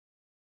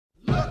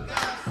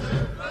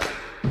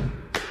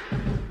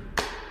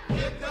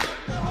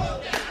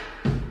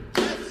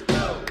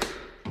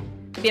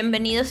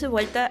Bienvenidos de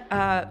vuelta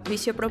a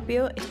Vicio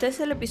Propio. Este es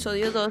el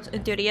episodio 2.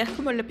 En teoría es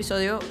como el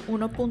episodio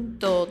 1.2,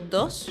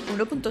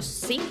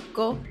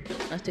 1.5.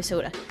 No estoy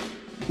segura.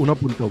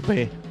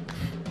 1.b.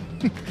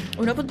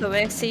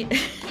 1.b, sí,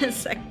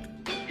 exacto.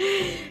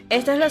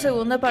 Esta es la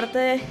segunda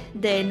parte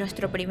de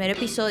nuestro primer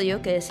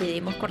episodio que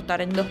decidimos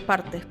cortar en 2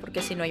 partes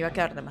porque si no iba a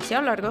quedar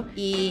demasiado largo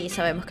y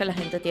sabemos que la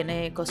gente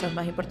tiene cosas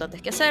más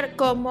importantes que hacer,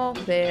 como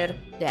ver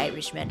The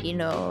Irishman y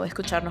no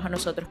escucharnos a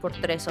nosotros por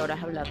 3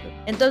 horas hablando.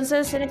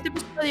 Entonces en este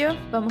episodio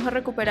vamos a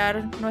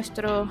recuperar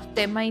nuestro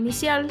tema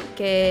inicial,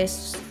 que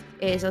es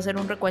hacer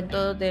un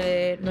recuento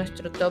de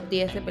nuestro top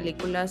 10 de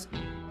películas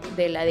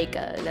de la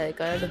década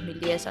del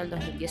 2010 al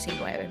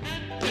 2019.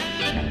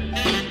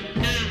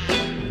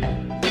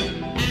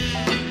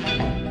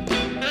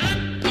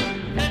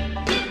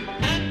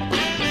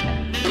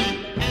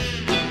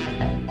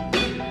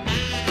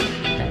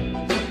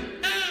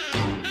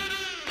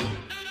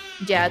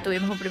 Ya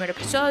tuvimos un primer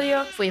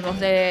episodio, fuimos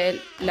de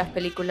las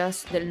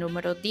películas del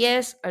número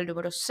 10 al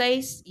número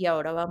 6 y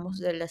ahora vamos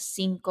de las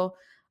 5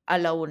 a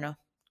la 1.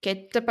 ¿Qué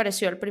te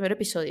pareció el primer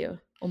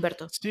episodio,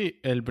 Humberto? Sí,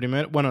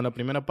 la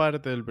primera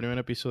parte del primer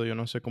episodio,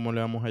 no sé cómo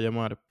le vamos a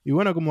llamar. Y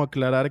bueno, como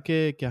aclarar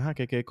que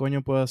qué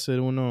coño puede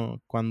hacer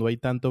uno cuando hay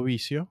tanto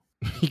vicio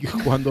y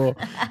cuando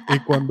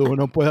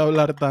uno puede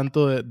hablar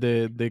tanto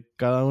de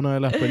cada una de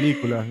las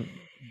películas.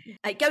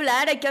 Hay que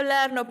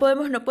hablar, no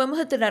podemos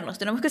detenernos,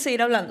 tenemos que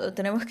seguir hablando,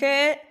 tenemos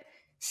que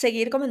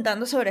seguir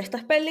comentando sobre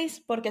estas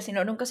pelis porque si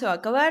no nunca se va a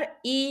acabar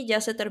y ya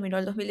se terminó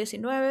el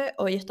 2019,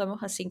 hoy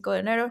estamos a 5 de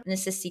enero,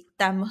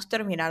 necesitamos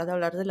terminar de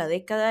hablar de la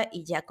década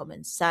y ya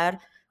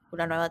comenzar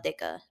una nueva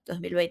década,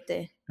 2020,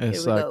 here we go.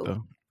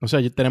 Exacto. O sea,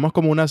 tenemos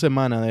como una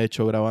semana, de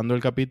hecho, grabando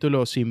el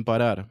capítulo sin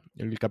parar.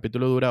 El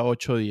capítulo dura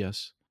 8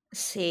 días.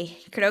 Sí,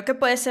 creo que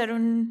puede ser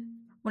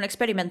un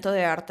experimento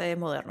de arte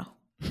moderno.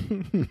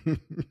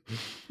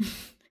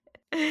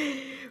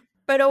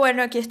 Pero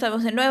bueno, aquí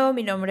estamos de nuevo.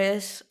 Mi nombre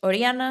es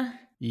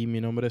Oriana. Y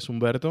mi nombre es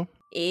Humberto.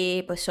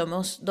 Y pues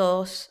somos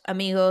 2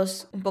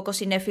 amigos un poco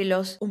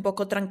cinéfilos, un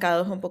poco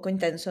trancados, un poco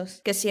intensos,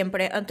 que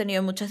siempre han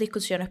tenido muchas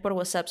discusiones por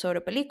WhatsApp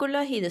sobre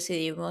películas y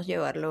decidimos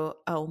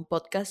llevarlo a un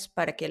podcast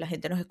para que la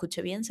gente nos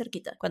escuche bien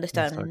cerquita. Cuando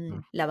están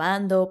Exacto.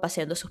 lavando,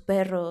 paseando sus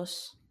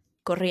perros,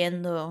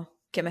 corriendo.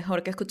 Qué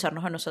mejor que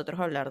escucharnos a nosotros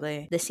hablar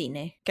de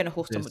cine, que nos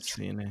gusta mucho.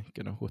 Cine,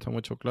 que nos gusta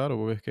mucho, claro,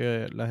 porque es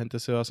que la gente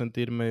se va a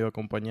sentir medio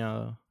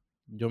acompañada.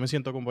 Yo me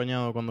siento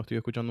acompañado cuando estoy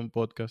escuchando un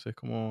podcast, es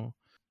como,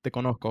 te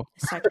conozco.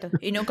 Exacto.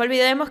 Y nunca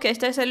olvidemos que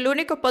este es el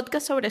único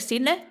podcast sobre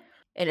cine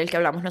en el que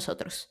hablamos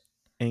nosotros.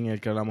 En el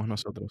que hablamos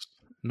nosotros.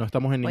 No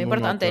estamos en Muy ningún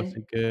otro, importante.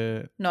 así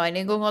que... No hay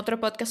ningún otro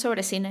podcast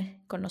sobre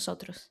cine con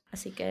nosotros,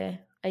 así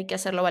que hay que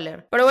hacerlo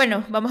valer. Pero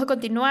bueno, vamos a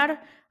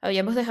continuar.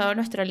 Habíamos dejado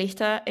nuestra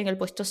lista en el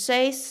puesto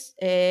 6.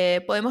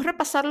 Podemos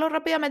repasarlo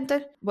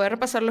rápidamente. Voy a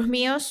repasar los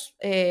míos,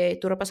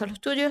 tú repasas los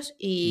tuyos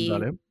y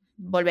Dale.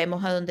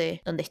 volvemos a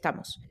donde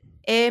estamos.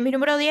 Mi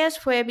número 10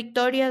 fue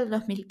Victoria del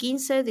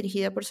 2015,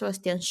 dirigida por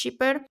Sebastian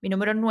Schipper. Mi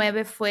número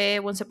 9 fue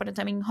Once Upon a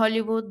Time in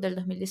Hollywood del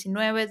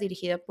 2019,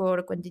 dirigida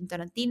por Quentin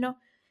Tarantino.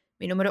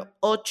 Mi número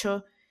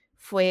 8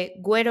 fue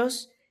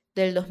Güeros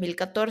del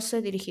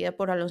 2014, dirigida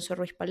por Alonso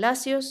Ruiz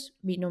Palacios.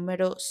 Mi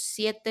número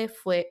 7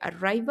 fue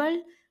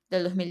Arrival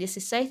del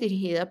 2016,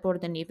 dirigida por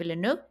Denis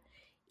Villeneuve.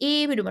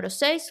 Y mi número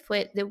 6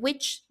 fue The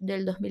Witch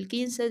del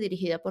 2015,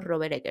 dirigida por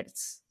Robert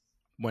Eggers.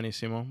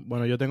 Buenísimo.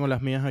 Bueno, yo tengo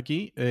las mías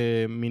aquí.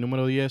 Mi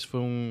número 10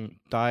 fue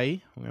un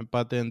tie, un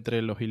empate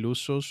entre Los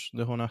Ilusos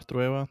de Jonas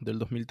Trueba del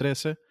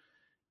 2013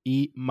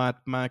 y Mad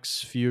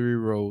Max Fury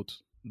Road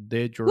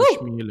de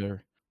George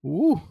Miller.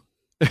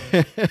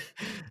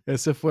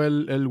 Ese fue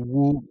el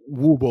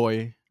Woo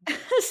Boy.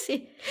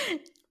 Sí,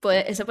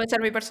 ese puede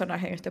ser mi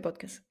personaje en este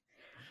podcast.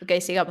 Ok,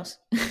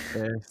 sigamos.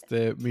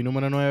 Mi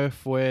número 9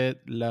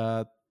 fue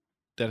la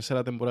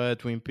tercera temporada de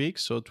Twin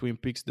Peaks, o Twin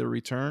Peaks The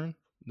Return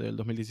del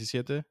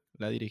 2017.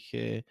 La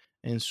dirige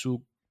en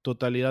su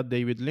totalidad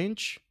David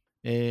Lynch.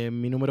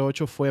 Mi número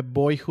 8 fue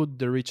Boyhood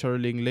de Richard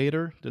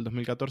Linklater del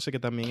 2014, que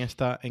también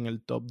está en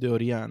el top de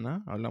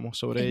Oriana. Hablamos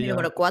sobre ella. Mi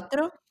número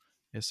 4.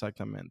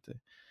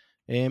 Exactamente.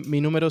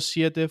 Mi número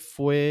 7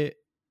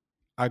 fue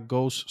A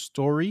Ghost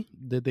Story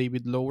de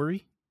David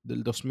Lowery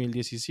del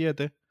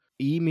 2017.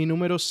 Y mi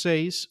número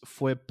 6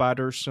 fue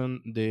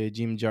Patterson de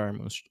Jim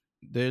Jarmusch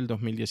del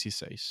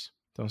 2016.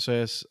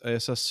 Entonces,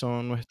 esas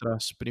son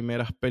nuestras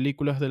primeras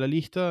películas de la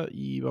lista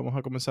y vamos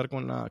a comenzar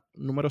con la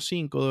número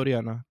 5 de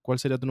Oriana. ¿Cuál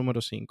sería tu número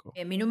 5?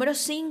 Mi número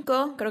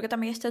 5, creo que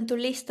también está en tu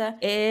lista,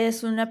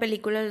 es una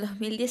película del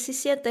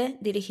 2017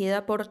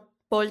 dirigida por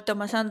Paul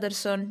Thomas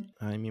Anderson,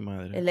 Ay, mi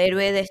madre. el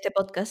héroe de este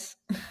podcast,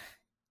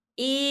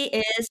 y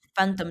es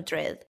Phantom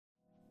Thread.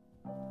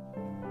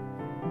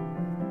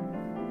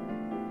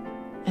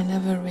 I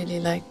never really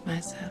liked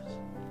myself.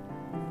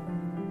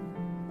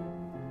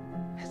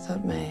 I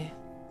thought my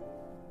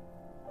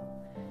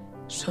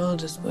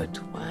shoulders were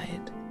too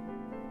wide.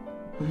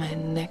 My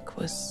neck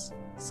was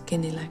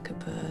skinny like a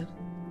bird.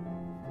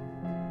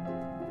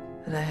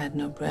 That I had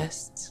no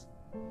breasts.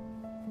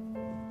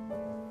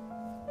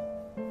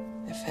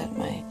 I felt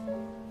my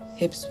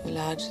hips were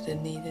larger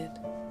than needed.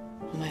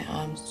 My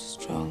arms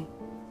too strong.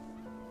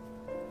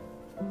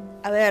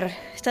 A ver,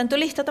 ¿está en tu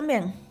lista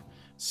también?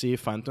 Sí,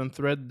 Phantom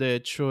Thread de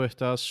hecho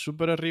está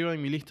súper arriba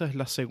en mi lista, es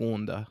la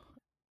segunda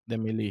de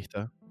mi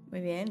lista.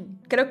 Muy bien.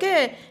 Creo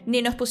que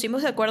ni nos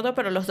pusimos de acuerdo,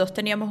 pero los dos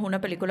teníamos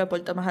una película de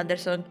Paul Thomas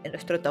Anderson en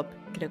nuestro top.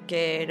 Creo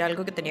que era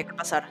algo que tenía que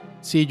pasar.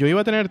 Sí, yo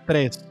iba a tener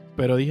 3,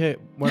 pero dije,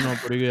 bueno,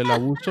 por el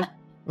abuso.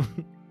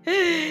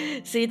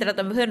 Sí,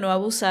 tratamos de no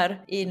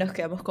abusar y nos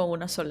quedamos con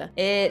una sola.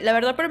 La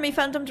verdad, para mí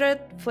Phantom Thread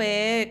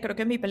fue, creo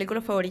que mi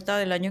película favorita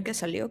del año que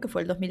salió, que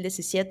fue el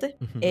 2017.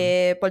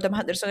 Paul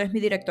Thomas Anderson es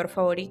mi director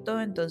favorito,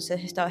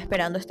 entonces estaba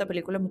esperando esta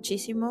película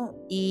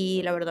muchísimo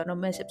y la verdad no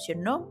me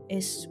decepcionó.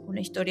 Es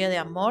una historia de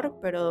amor,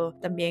 pero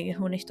también es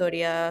una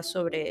historia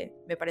sobre,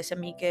 me parece a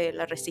mí, que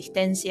la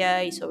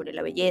resistencia y sobre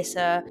la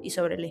belleza y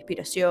sobre la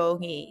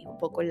inspiración y un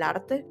poco el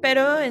arte,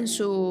 pero en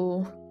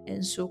su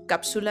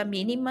cápsula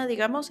mínima,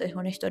 digamos, es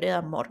una historia de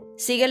amor.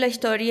 Sigue la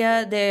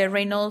historia de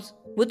Reynolds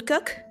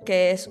Woodcock,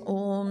 que es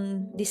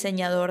un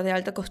diseñador de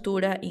alta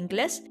costura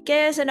inglés,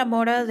 que se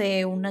enamora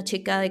de una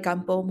chica de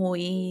campo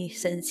muy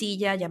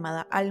sencilla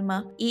llamada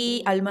Alma,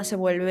 y Alma se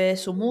vuelve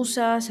su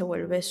musa, se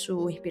vuelve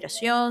su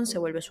inspiración, se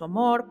vuelve su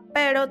amor,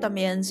 pero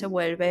también se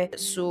vuelve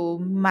su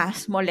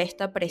más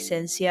molesta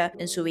presencia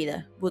en su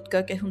vida.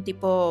 Woodcock es un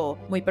tipo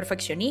muy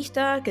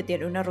perfeccionista, que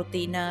tiene una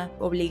rutina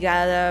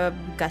obligada,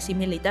 casi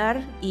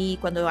militar, y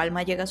cuando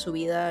Alma llega a su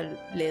vida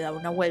le da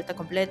una vuelta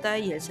completa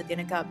y él se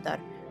tiene que adaptar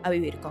a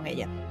vivir con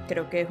ella.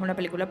 Creo que es una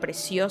película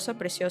preciosa,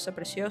 preciosa,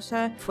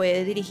 preciosa.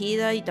 Fue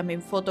dirigida y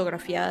también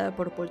fotografiada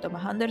por Paul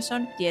Thomas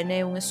Anderson.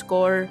 Tiene un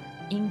score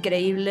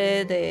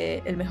increíble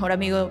de el mejor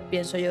amigo,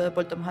 pienso yo, de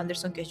Paul Thomas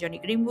Anderson, que es Johnny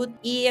Greenwood.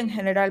 Y en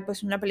general,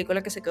 pues una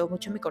película que se quedó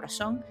mucho en mi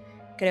corazón.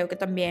 Creo que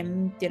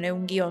también tiene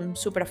un guión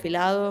súper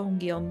afilado, un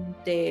guión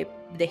de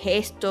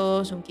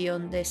gestos, un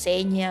guión de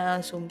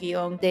señas, un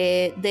guión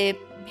de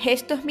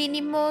gestos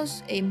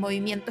mínimos y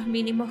movimientos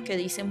mínimos que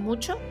dicen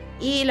mucho.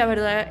 Y la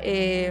verdad,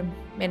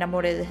 me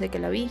enamoré desde que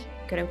la vi.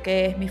 Creo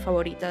que es mi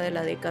favorita de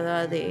la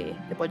década de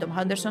Paul Thomas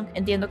Anderson.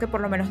 Entiendo que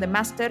por lo menos The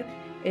Master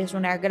es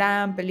una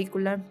gran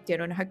película,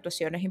 tiene unas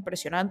actuaciones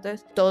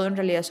impresionantes. Todo en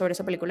realidad sobre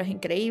esa película es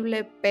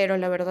increíble, pero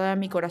la verdad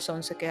mi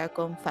corazón se queda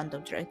con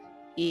Phantom Thread.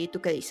 ¿Y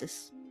tú qué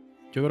dices?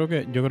 Yo creo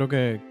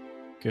que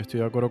estoy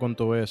de acuerdo con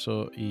todo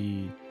eso.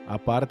 Y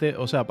aparte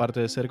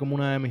de ser como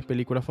una de mis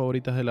películas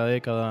favoritas de la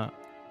década,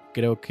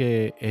 creo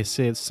que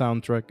ese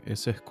soundtrack,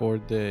 ese score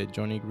de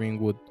Johnny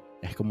Greenwood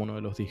es como uno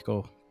de los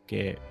discos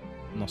que,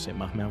 no sé,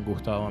 más me han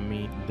gustado a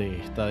mí de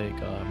esta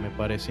década. Me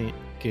parece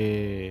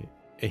que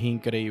es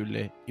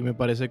increíble y me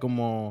parece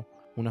como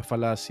una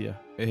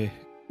falacia. Es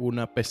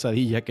una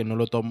pesadilla que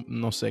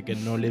que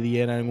no le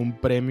dieran un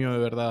premio de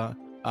verdad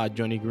a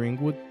Johnny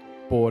Greenwood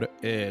por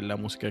la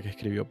música que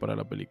escribió para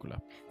la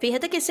película.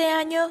 Fíjate que ese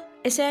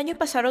año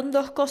pasaron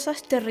dos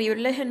cosas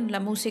terribles en la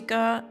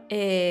música,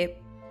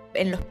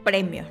 en los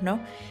premios, ¿no?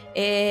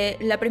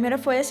 La primera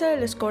fue ese,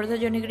 el score de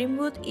Johnny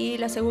Greenwood, y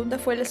la segunda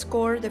fue el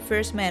score de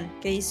First Man,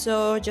 que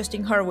hizo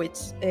Justin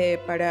Hurwitz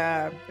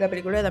para la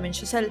película de Damien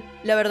Chazelle.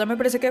 La verdad me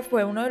parece que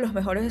fue uno de los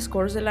mejores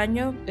scores del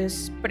año.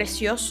 Es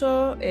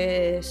precioso,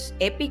 es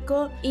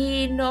épico,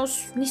 y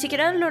ni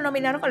siquiera lo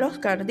nominaron al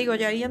Oscar. Digo,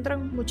 ya ahí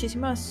entran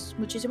muchísimos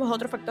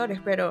otros factores,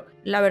 pero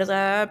la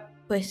verdad,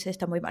 pues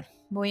está muy mal.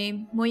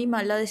 Muy, muy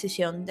mal la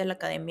decisión de la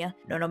academia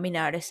no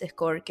nominar ese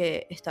score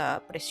que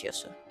está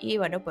precioso. Y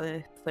bueno,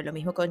 pues fue lo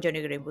mismo con Johnny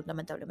Greenwood,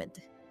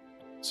 lamentablemente.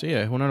 Sí,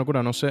 es una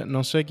locura.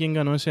 No sé quién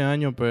ganó ese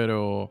año,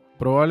 pero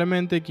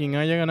probablemente quien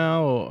haya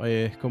ganado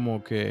es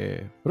como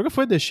que... Creo que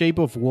fue The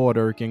Shape of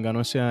Water quien ganó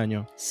ese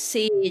año.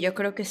 Sí, yo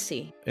creo que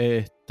sí.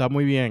 Está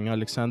muy bien.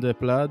 Alexander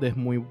Platt es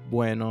muy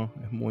bueno,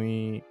 es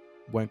muy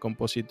buen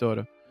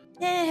compositor.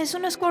 Es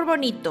un score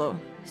bonito,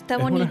 está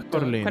Es bonito. un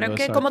score lindo, Creo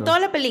que exacto. como toda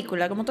la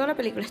película,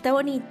 está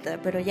bonita,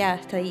 pero ya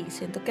está ahí.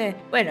 Siento que,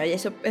 bueno, y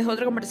eso es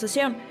otra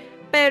conversación.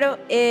 Pero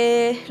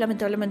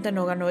lamentablemente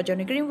no ganó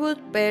Johnny Greenwood,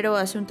 pero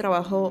hace un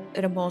trabajo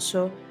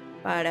hermoso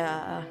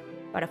para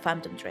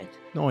Phantom Thread.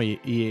 No,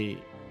 y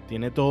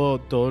tiene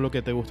todo lo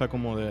que te gusta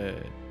como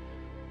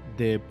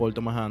de Paul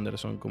Thomas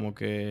Anderson, como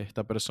que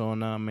esta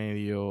persona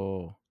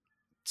medio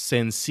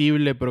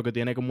sensible, pero que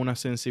tiene como una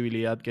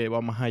sensibilidad que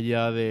va más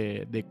allá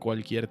de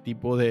cualquier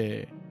tipo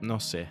de, no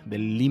sé,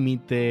 del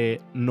límite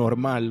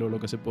normal, o lo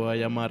que se pueda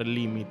llamar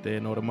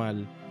límite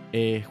normal.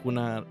 Es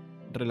una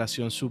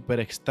relación súper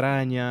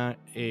extraña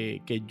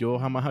que yo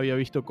jamás había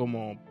visto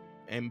como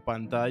en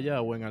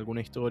pantalla o en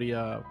alguna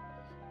historia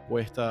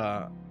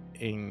puesta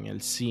en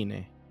el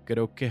cine.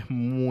 Creo que es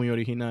muy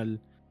original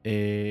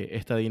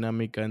esta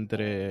dinámica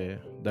entre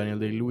Daniel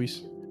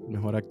Day-Lewis,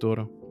 mejor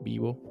actor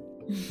vivo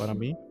para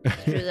mí,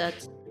 True that.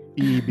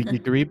 y Vicky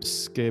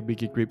Krieps, que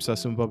Vicky Krieps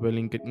hace un papel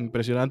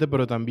impresionante,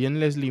 pero también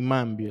Leslie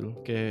Manville,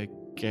 que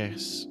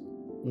es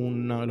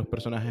uno de los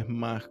personajes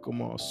más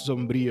como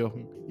sombríos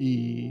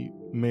y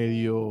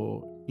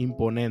medio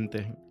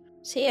imponentes.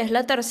 Sí, es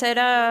la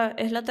tercera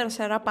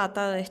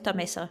pata de esta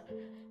mesa.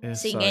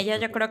 Sin Exacto. ella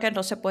yo creo que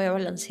no se puede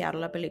balancear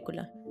la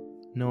película.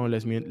 No,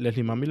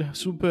 Leslie Manville es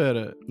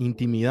súper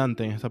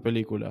intimidante en esta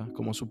película.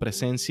 Como su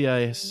presencia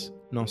es,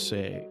 no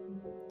sé,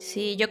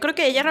 Sí, yo creo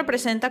que ella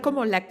representa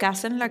como la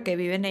casa en la que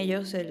viven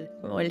ellos,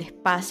 como el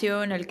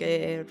espacio en el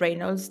que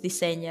Reynolds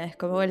diseña, es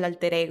como el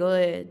alter ego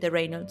de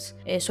Reynolds.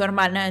 Es su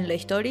hermana en la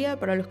historia,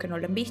 para los que no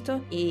lo han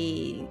visto,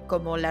 y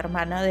como la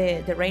hermana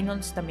de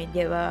Reynolds también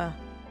lleva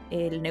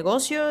el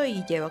negocio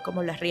y lleva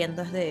como las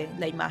riendas de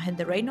la imagen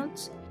de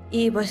Reynolds.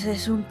 Y pues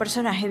es un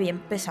personaje bien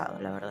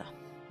pesado, la verdad,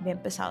 bien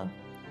pesado.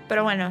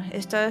 Pero bueno,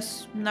 esta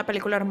es una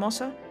película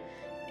hermosa.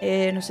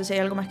 No sé si hay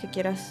algo más que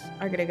quieras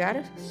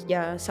agregar.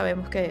 Ya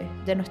sabemos que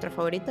de nuestras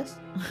favoritas.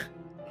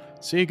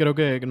 Sí, creo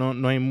que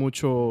no hay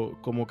mucho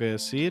como que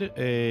decir.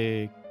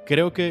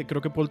 Creo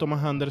que Paul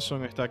Thomas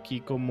Anderson está aquí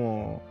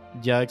como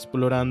ya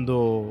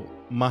explorando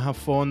más a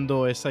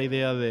fondo esa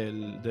idea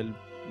del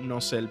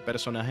no sé, el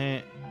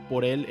personaje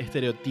por él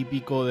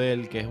estereotípico de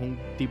él, que es un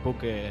tipo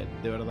que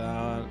de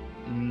verdad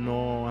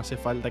no hace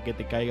falta que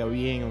te caiga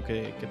bien o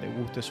que te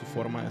guste su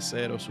forma de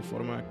ser o su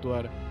forma de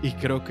actuar. Y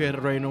creo que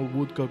Reynolds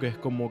Woodcock es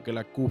como que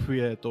la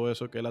cúspide de todo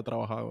eso que él ha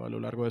trabajado a lo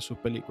largo de sus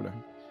películas,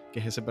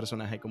 que es ese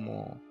personaje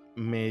como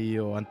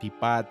medio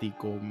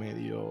antipático,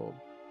 medio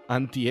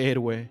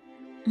antihéroe,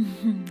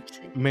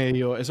 Sí.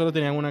 medio... Eso lo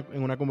tenía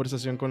en una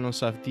conversación con los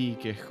Safdie,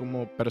 que es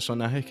como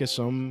personajes que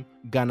son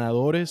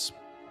ganadores,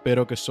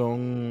 pero que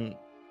son...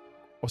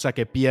 O sea,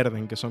 que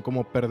pierden, que son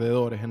como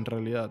perdedores en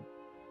realidad.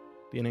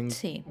 Tienen,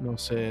 Sí. no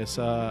sé,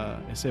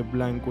 ese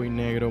blanco y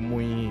negro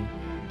muy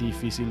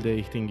difícil de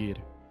distinguir.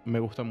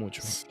 Me gusta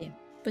mucho. Sí.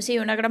 Pues sí,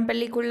 una gran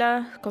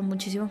película con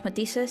muchísimos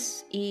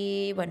matices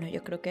y bueno,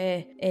 yo creo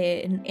que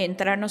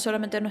entra no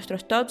solamente en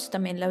nuestros tops,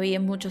 también la vi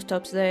en muchos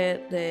tops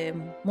de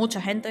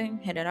mucha gente en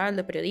general,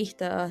 de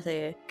periodistas,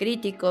 de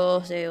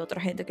críticos, de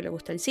otra gente que le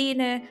gusta el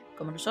cine,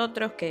 como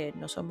nosotros, que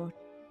no somos,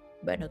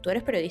 bueno, tú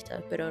eres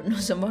periodista, pero no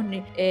somos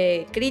ni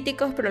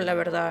críticos, pero la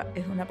verdad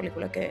es una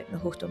película que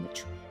nos gustó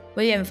mucho.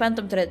 Muy bien,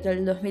 Phantom Thread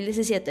del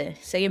 2017,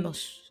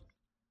 seguimos.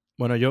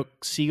 Bueno, yo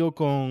sigo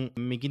con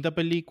mi quinta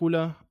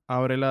película,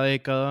 abre la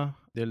década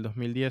del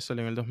 2010,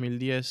 salió en el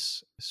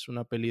 2010. Es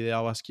una peli de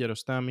Abbas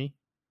Kiarostami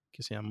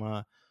que se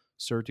llama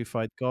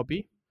Certified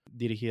Copy,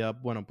 dirigida,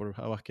 bueno, por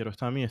Abbas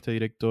Kiarostami, este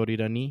director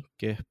iraní,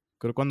 que es,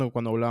 creo que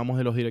cuando hablábamos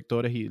de los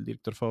directores y el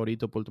director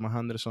favorito, Paul Thomas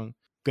Anderson,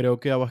 creo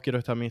que Abbas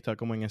Kiarostami está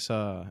como en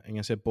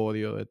ese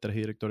podio de 3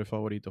 directores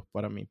favoritos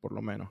para mí, por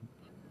lo menos.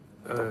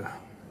 Where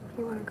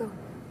do you want to go?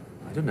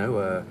 I don't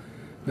know.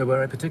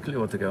 Nowhere I particularly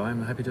want to go.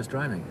 I'm happy just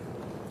driving.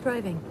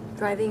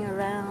 Driving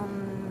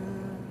around.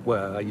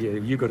 Well,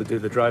 you got to do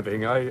the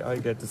driving. I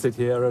get to sit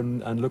here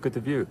and look at the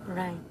view.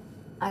 Right.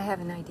 I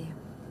have an idea.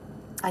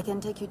 I can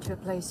take you to a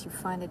place you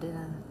find it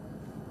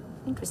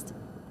interesting.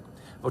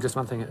 Oh, just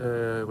one thing.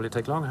 Will it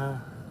take long?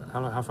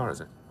 How far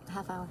is it?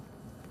 Half hour.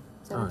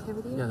 Is that okay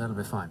with you? Yeah, that'll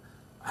be fine.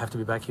 I have to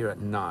be back here at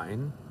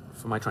 9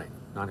 for my train.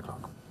 9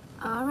 o'clock.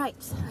 All right.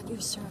 At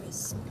your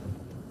service.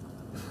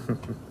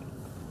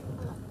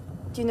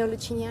 Do you know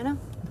Lucignano?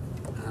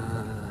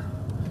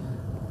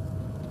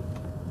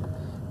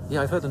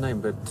 Yeah, I've heard the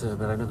name, but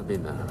I've never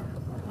been there.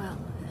 Well,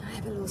 I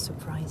have a little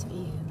surprise for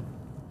you.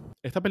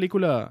 Esta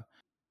película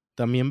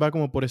también va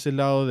como por ese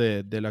lado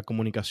de la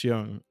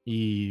comunicación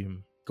y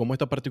como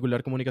esta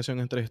particular comunicación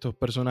entre estos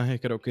personajes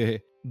creo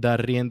que da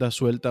rienda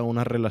suelta a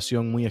una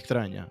relación muy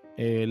extraña.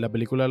 La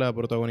película la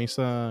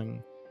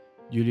protagonizan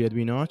Juliette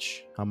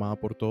Binoche, amada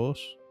por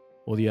todos,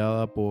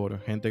 odiada por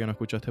gente que no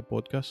escucha este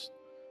podcast.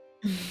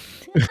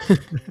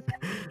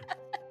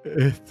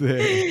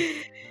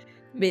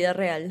 Vida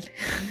real.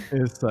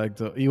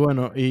 Exacto. Y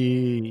bueno,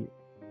 y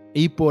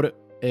por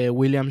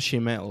William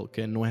Schimmel,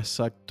 que no es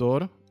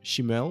actor.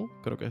 Schimmel,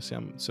 creo que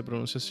se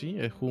pronuncia así,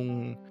 es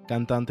un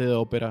cantante de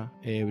ópera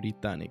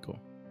británico.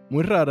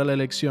 Muy rara la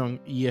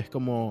elección y es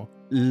como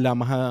la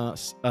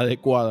más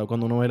adecuada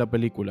cuando uno ve la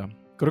película.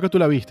 Creo que tú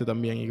la viste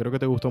también y creo que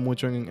te gustó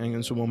mucho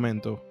en su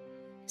momento.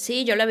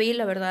 Sí, yo la vi,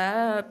 la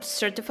verdad,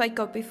 Certified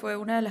Copy fue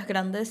una de las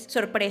grandes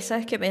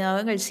sorpresas que me he dado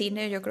en el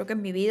cine, yo creo que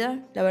en mi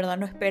vida. La verdad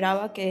no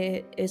esperaba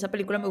que esa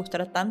película me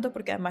gustara tanto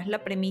porque además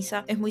la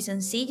premisa es muy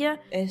sencilla,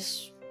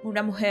 es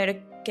una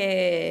mujer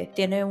que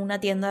tiene una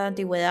tienda de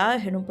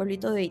antigüedades en un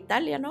pueblito de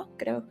Italia, ¿no?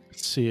 Creo.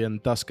 Sí, en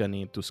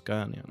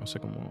Tuscania, no sé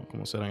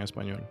cómo será en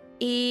español.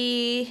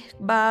 Y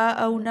va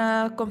a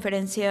una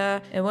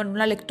conferencia,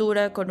 una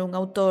lectura con un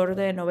autor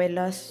de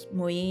novelas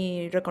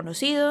muy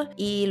reconocido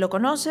y lo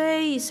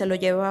conoce y se lo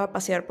lleva a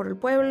pasear por el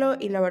pueblo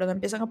y la verdad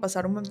empiezan a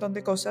pasar un montón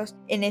de cosas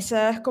en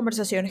esas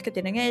conversaciones que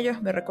tienen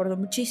ellos. Me recordó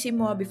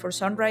muchísimo a Before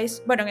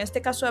Sunrise, bueno, en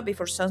este caso a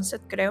Before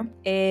Sunset, creo,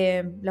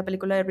 la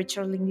película de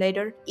Richard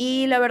Linklater,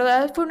 y la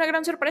verdad fue una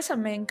gran sorpresa.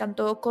 Me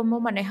encantó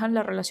cómo manejan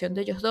la relación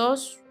de ellos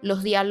dos.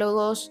 Los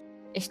diálogos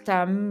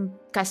están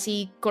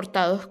casi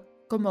cortados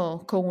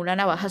como con una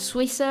navaja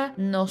suiza,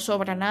 no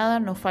sobra nada,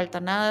 no falta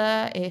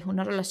nada, es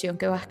una relación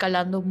que va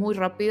escalando muy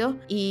rápido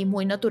y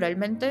muy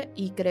naturalmente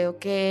y creo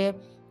que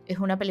es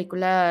una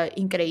película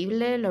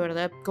increíble, la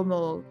verdad,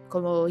 como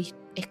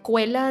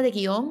escuela de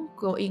guión,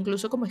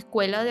 incluso como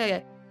escuela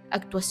de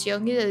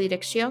actuación y de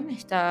dirección,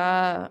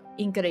 está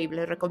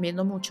increíble.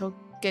 Recomiendo mucho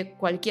que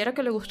cualquiera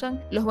que le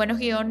gustan los buenos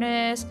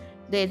guiones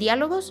de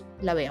diálogos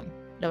la vean,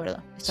 la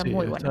verdad, está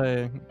muy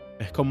buena.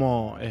 Es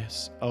como,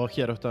 es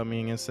Aohiro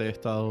también ese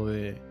estado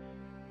de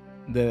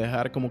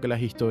dejar como que las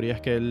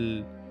historias que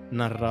él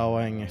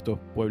narraba en estos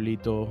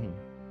pueblitos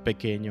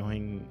pequeños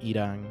en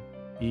Irán.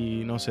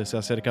 Y no sé, se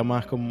acerca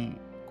más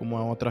como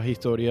a otras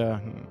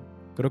historias.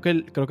 Creo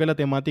que la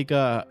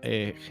temática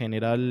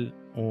general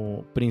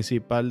o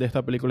principal de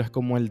esta película es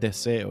como el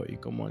deseo, y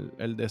como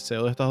el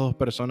deseo de estas dos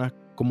personas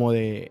como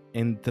de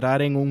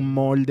entrar en un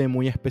molde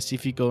muy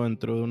específico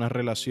dentro de una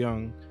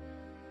relación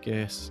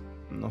que es,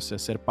 no sé,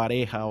 ser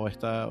pareja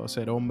o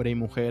ser hombre y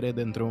mujeres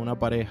dentro de una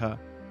pareja,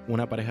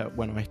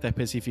 bueno, esta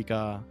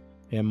específica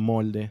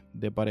molde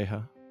de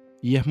pareja.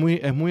 Y es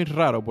muy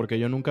raro porque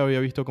yo nunca había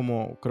visto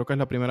creo que es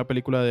la primera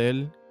película de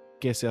él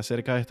que se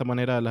acerca de esta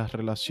manera a las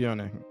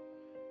relaciones.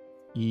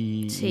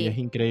 Y es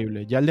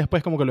increíble. Ya él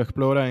después como que lo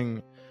explora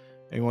en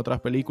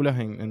otras películas,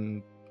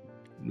 en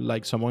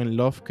Like Someone in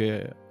Love,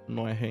 que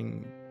no es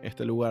en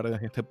este lugar, en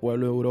este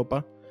pueblo de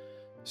Europa,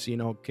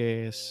 sino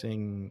que es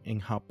en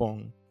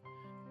Japón.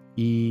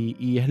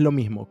 Y es lo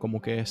mismo,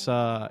 como que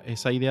esa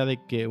idea de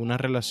que una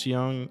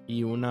relación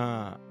y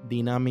una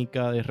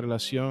dinámica de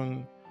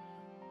relación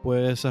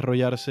puede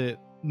desarrollarse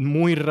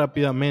muy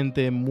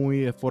rápidamente, muy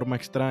de forma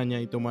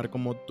extraña y tomar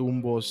como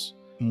tumbos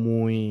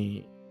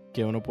muy,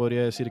 que uno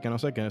podría decir que no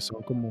sé, que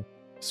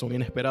son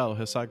inesperados,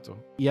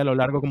 exacto. Y a lo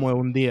largo como de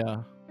un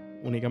día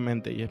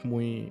únicamente, y es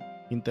muy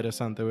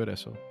interesante ver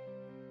eso.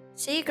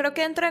 Sí, creo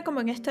que entra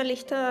como en esta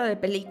lista de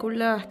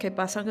películas que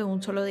pasan en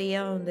un solo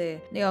día,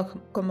 donde, digo,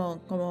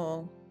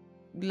 como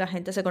la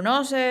gente se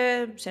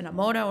conoce, se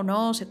enamora o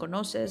no, se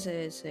conoce,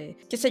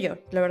 qué sé yo.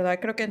 La verdad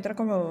creo que entra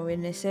como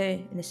en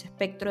ese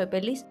espectro de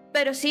pelis.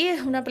 Pero sí,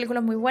 es una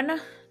película muy buena.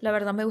 La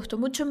verdad me gustó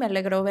mucho, me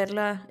alegró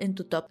verla en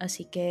tu top.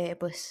 Así que,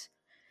 pues,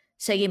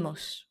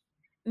 seguimos.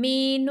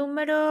 Mi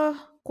número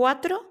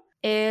 4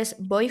 es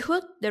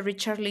Boyhood, de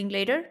Richard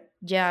Linklater.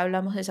 Ya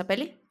hablamos de esa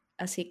peli.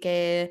 Así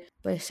que,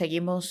 pues,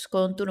 seguimos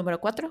con tu número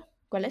 4.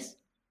 ¿Cuál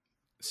es?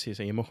 Sí,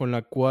 seguimos con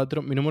la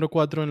 4. Mi número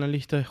 4 en la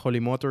lista es Holy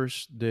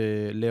Motors,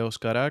 de Leos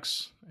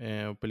Carax,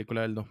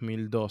 película del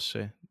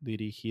 2012,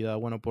 dirigida,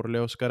 bueno, por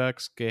Leos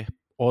Carax, que es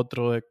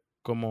otro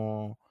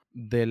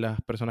de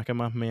las personas que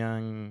más me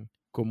han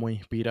como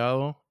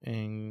inspirado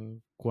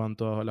en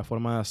cuanto a la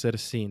forma de hacer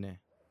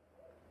cine.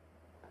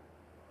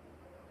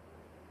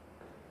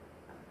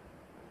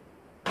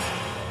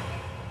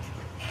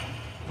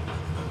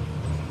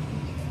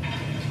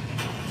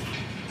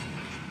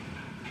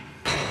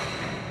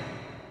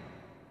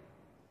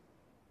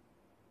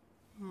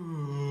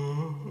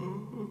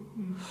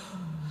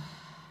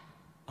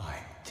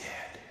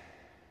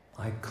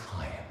 My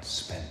client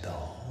spent the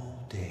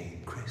whole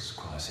day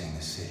crisscrossing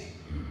the city.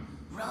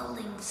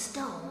 Rolling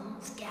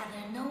stones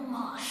gather no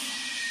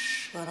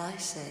moss. What I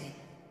say.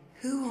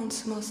 Who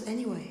owns moss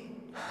anyway?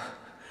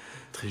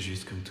 Très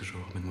juste comme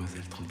toujours,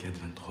 mademoiselle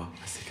 3423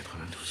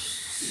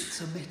 AC92.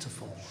 It's a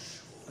metaphor.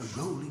 A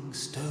rolling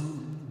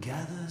stone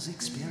gathers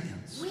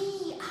experience.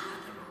 We are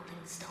the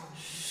rolling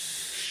stones.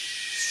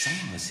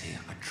 Some of us here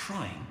are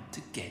trying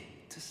to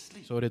get to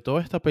sleep. Sobre todo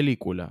esta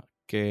película,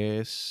 que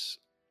es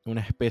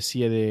una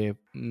especie de,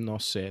 no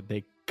sé,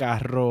 de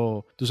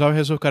carro. Tú sabes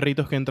esos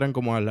carritos que entran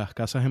como a las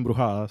casas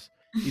embrujadas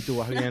y tú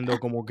vas viendo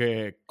como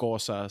que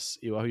cosas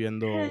y vas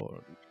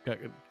viendo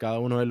cada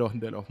uno de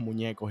los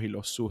muñecos y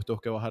los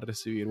sustos que vas a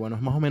recibir. Bueno,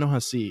 es más o menos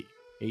así.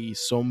 Y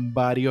son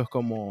varios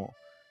como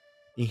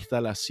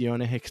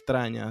instalaciones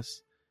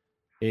extrañas.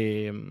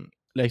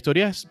 La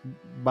historia es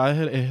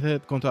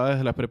contada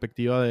desde la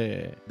perspectiva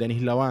de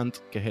Denis Lavant,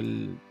 que es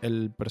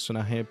el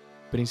personaje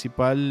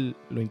principal,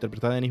 lo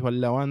interpreta Denis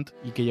Lavant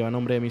y que lleva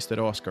nombre de Mr.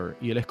 Oscar.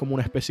 Y él es como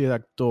una especie de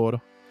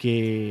actor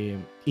que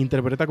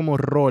interpreta como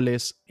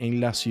roles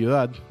en la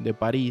ciudad de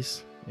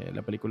París.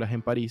 La película es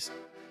en París.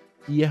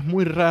 Y es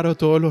muy raro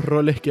todos los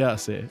roles que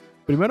hace.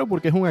 Primero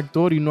porque es un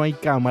actor y no hay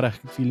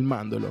cámaras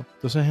filmándolo.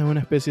 Entonces es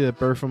una especie de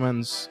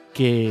performance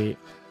que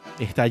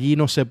está allí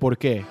no sé por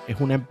qué.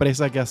 Es una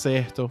empresa que hace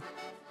esto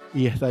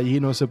y está allí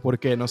no sé por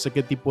qué. No sé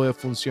qué tipo de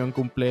función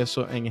cumple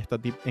eso en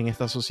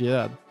esta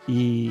sociedad.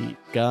 Y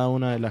cada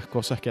una de las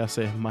cosas que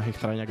hace es más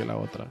extraña que la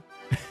otra.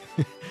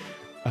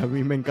 A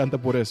mí me encanta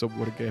por eso,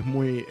 porque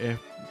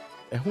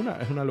es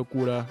una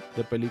locura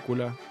de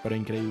película, pero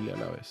increíble a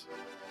la vez.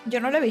 Yo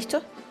no la he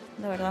visto,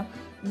 la verdad.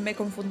 Me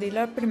confundí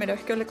la primera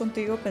vez que hablé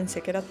contigo,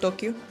 pensé que era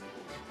Tokio.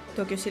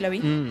 Tokio sí la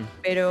vi,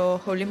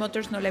 pero Holy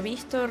Motors no la he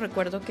visto.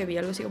 Recuerdo que vi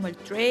algo así como el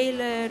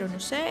trailer o no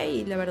sé,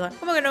 y la verdad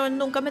como que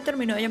nunca me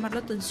terminó de llamar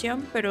la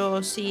atención,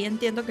 pero sí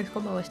entiendo que es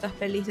como estas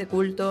pelis de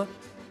culto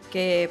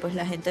que pues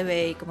la gente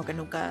ve y como que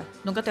nunca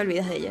te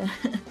olvidas de ella.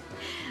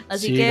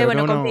 Así sí, que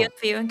bueno,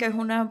 confío en que es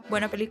una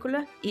buena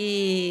película,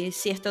 y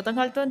si está tan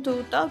alto en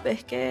tu top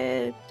es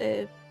que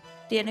te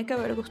tiene que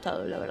haber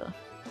gustado, la verdad.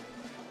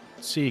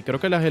 Sí, creo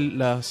que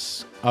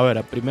a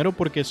ver, primero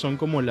porque son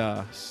como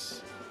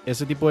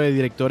ese tipo de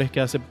directores que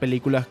hacen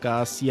películas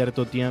cada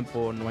cierto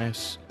tiempo. No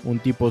es un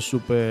tipo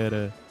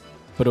súper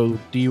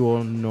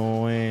productivo,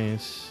 no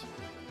es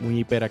muy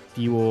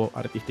hiperactivo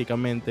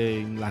artísticamente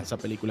y lanza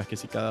películas que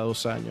sí cada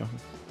 2 años.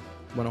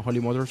 Bueno, Holy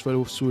Motors fue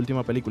su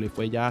última película y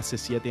fue ya hace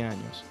 7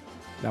 años.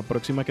 La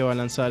próxima que va a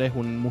lanzar es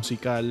un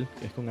musical,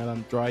 que es con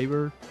Adam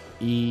Driver,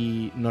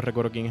 y no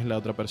recuerdo quién es la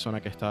otra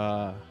persona que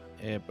está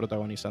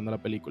protagonizando la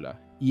película.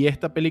 Y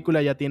esta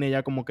película ya tiene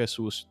ya como que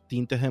sus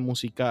tintes de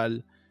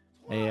musical.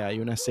 Hay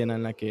una escena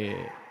en la que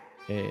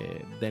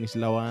Denis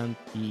Lavant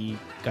y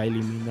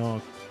Kylie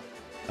Minogue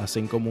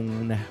hacen como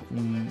un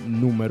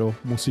número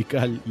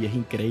musical y es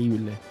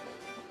increíble.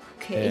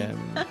 Ok.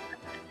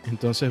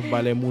 Entonces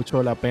vale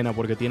mucho la pena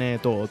porque tiene de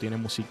todo. Tiene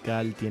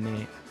musical, tiene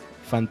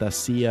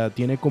fantasía,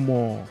 tiene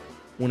como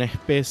una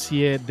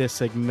especie de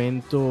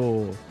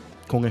segmento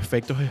con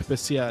efectos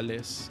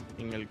especiales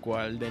en el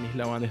cual Denis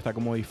Lavant está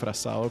como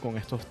disfrazado con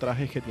estos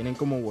trajes que tienen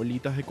como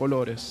bolitas de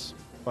colores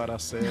para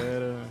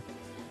hacer...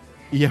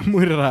 Y es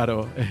muy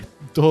raro, es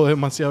todo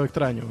demasiado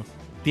extraño.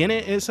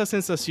 Tiene esa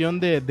sensación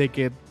de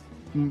que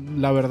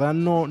la verdad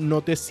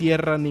no te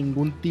cierra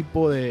ningún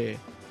tipo de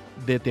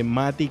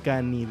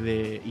temática, ni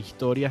de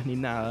historias, ni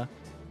nada.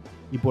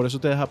 Y por eso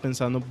te deja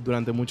pensando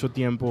durante mucho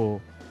tiempo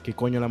qué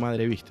coño la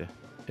madre viste.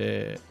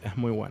 Es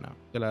muy buena,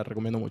 te la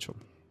recomiendo mucho.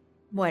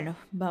 Bueno,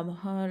 vamos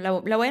a... La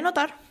voy a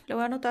anotar.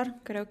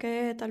 Creo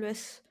que tal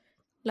vez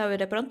la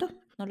veré pronto,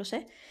 no lo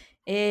sé.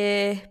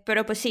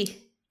 Pero pues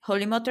sí,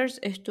 Holy Motors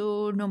es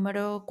tu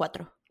número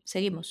 4.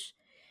 Seguimos.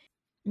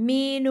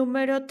 Mi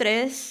número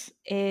 3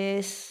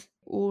 es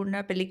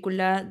una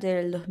película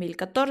del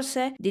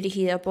 2014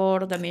 dirigida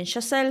por Damien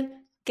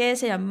Chazelle que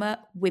se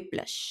llama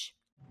Whiplash.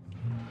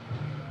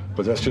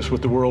 But that's just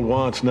what the world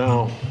wants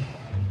now.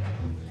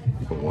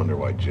 People wonder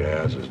why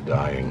jazz is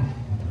dying.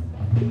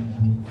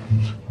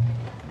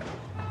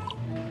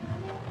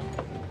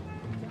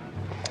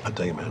 I'll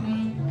tell you,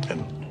 man,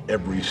 and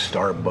every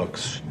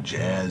Starbucks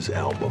jazz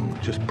album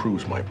just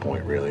proves my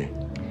point, really.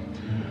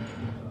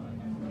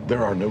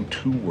 There are no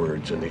two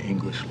words in the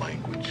English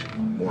language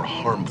more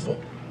harmful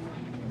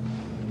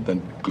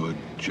than good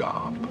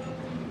job.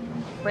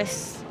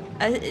 Pues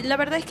la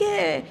verdad es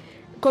que,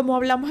 como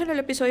hablamos en el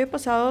episodio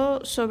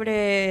pasado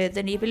sobre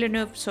Denis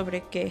Villeneuve,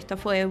 sobre que esta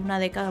fue una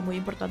década muy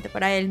importante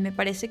para él, me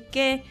parece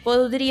que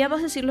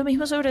podríamos decir lo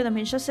mismo sobre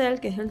Damien Chazelle,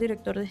 que es el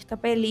director de esta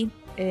peli.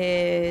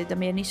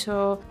 También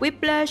hizo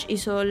Whiplash,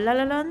 hizo La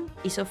La Land,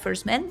 hizo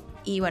First Man.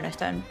 Y bueno,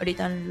 están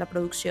ahorita en la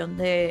producción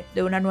de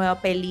una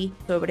nueva peli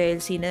sobre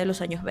el cine de los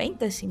años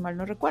 20, si mal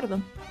no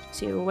recuerdo.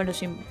 Sí, bueno,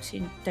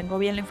 si tengo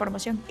bien la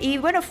información. Y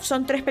bueno,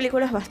 son 3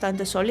 películas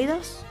bastante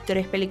sólidas.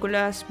 3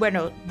 películas,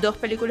 bueno, 2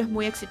 películas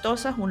muy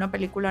exitosas, una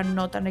película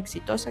no tan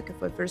exitosa que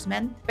fue First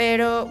Man.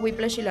 Pero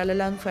Whiplash y La La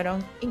Land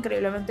fueron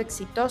increíblemente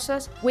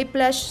exitosas.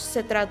 Whiplash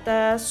se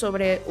trata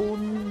sobre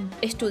un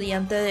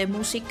estudiante de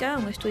música,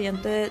 un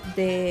estudiante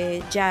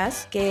de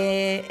jazz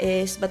que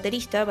es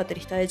baterista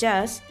de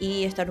jazz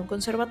y está en un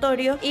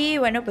conservatorio. Y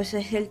bueno, pues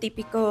es la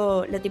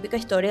típica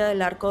historia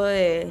del arco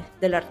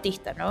del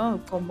artista,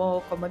 ¿no?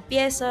 Cómo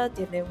empieza,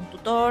 tiene un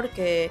tutor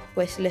que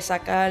pues le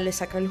saca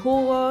el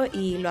jugo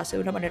y lo hace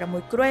de una manera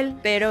muy cruel,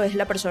 pero es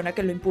la persona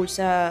que lo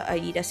impulsa a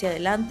ir hacia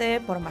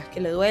adelante, por más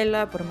que le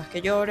duela, por más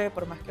que llore,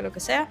 por más que lo que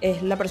sea,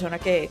 es la persona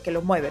que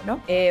lo mueve,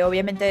 ¿no?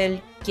 Obviamente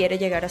él quiere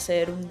llegar a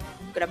ser un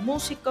gran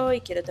músico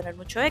y quiere tener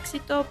mucho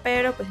éxito,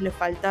 pero pues le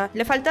falta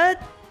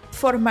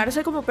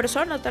formarse como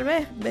persona, tal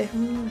vez. Es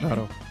un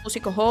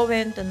músico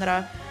joven,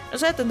 tendrá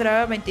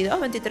 22,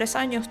 23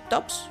 años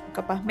tops,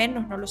 capaz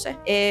menos, no lo sé.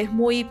 Es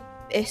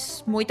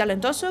muy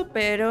talentoso,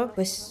 pero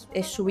pues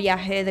es su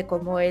viaje de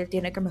cómo él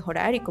tiene que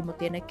mejorar y cómo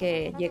tiene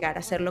que llegar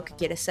a ser lo que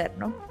quiere ser,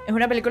 ¿no? Es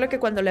una película que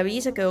cuando la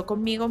vi se quedó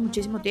conmigo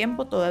muchísimo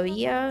tiempo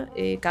todavía.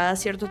 Cada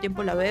cierto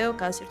tiempo la veo,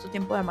 cada cierto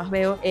tiempo además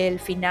veo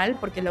el final,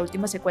 porque la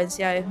última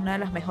secuencia es una de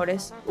las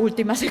mejores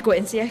últimas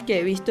secuencias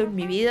que he visto en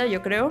mi vida,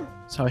 yo creo.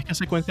 ¿Sabes qué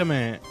secuencia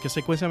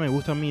me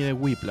gusta a mí de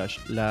Whiplash?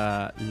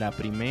 La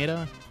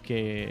primera,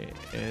 que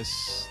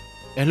es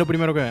lo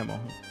primero que vemos,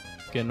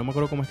 que no me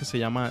acuerdo cómo es que se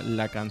llama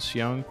la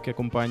canción que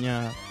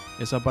acompaña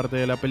esa parte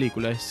de la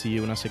película. Es sí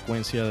una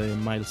secuencia de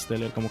Miles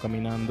Teller como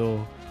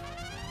caminando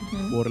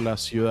por la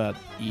ciudad,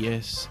 y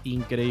es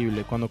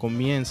increíble cuando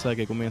comienza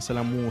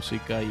la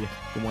música y es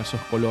como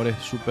esos colores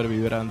súper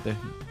vibrantes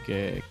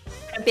que...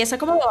 Empieza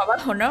como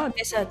abajo, ¿no?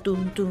 Empieza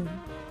tum tum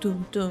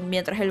tum tum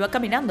mientras él va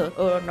caminando,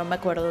 o no me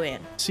acuerdo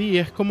bien. Sí,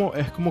 es como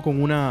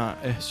con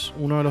es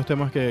uno de los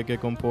temas que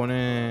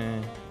compone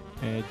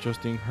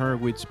Justin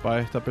Hurwitz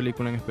para esta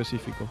película en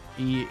específico.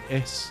 Y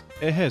es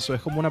eso,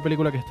 es como una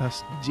película que está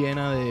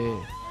llena de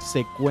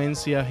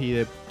secuencias y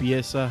de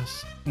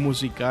piezas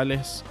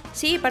musicales.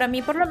 Sí, para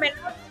mí por lo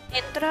menos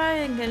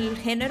entra en el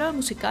género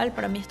musical.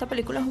 Para mí esta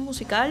película es un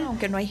musical,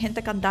 aunque no hay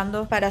gente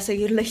cantando para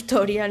seguir la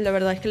historia. La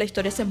verdad es que la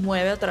historia se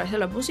mueve a través de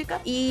la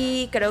música,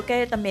 y creo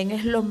que también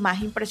es lo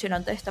más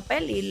impresionante de esta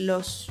peli,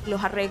 los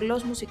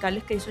arreglos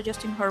musicales que hizo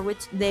Justin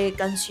Hurwitz de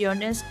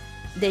canciones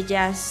de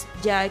jazz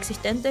ya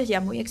existentes,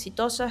 ya muy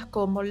exitosas,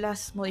 cómo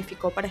las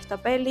modificó para esta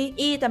peli,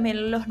 y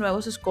también los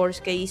nuevos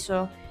scores que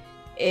hizo.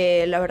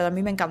 La verdad a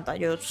mí me encanta,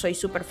 yo soy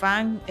súper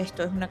fan,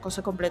 esto es una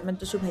cosa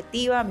completamente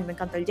subjetiva, a mí me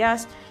encanta el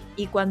jazz,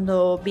 y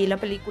cuando vi la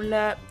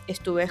película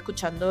estuve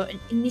escuchando,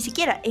 ni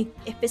siquiera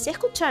empecé a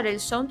escuchar el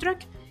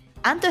soundtrack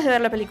antes de ver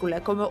la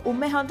película, como un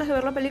mes antes de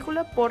ver la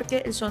película,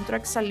 porque el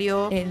soundtrack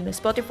salió en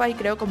Spotify,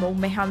 creo como un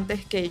mes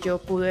antes que yo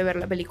pude ver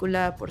la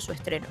película por su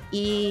estreno.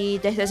 Y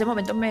desde ese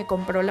momento me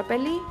compró la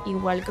peli,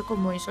 igual que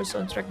como hizo el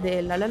soundtrack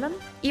de La La Land.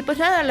 Y pues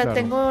nada, la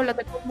tengo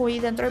muy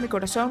dentro de mi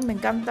corazón, me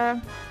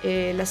encanta,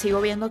 la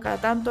sigo viendo cada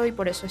tanto y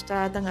por eso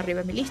está tan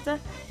arriba en mi lista.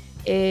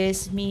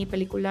 Es mi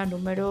película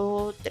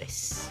número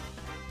 3.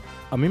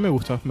 A mí me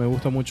gusta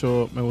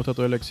mucho, me gusta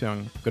tu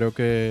elección. Creo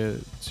que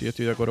sí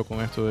estoy de acuerdo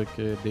con esto de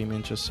que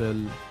Damien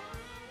Chazelle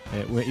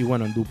y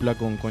bueno, en dupla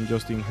con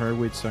Justin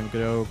Hurwitz han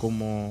creado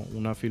como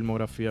una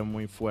filmografía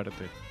muy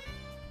fuerte.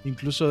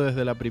 Incluso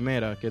desde la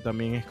primera, que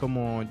también es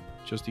como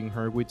Justin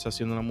Hurwitz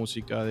haciendo la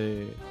música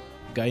de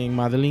Guy and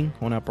Madeline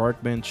on a Park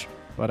Bench.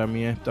 Para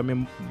mí es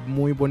también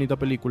muy bonita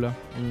película,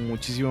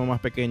 muchísimo más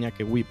pequeña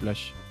que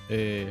Whiplash.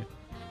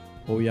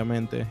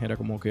 Obviamente era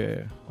como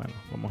que, bueno,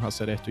 vamos a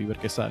hacer esto y ver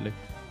qué sale.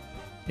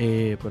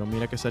 Pero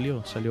mira que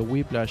salió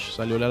Whiplash,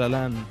 salió La La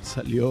Land,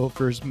 salió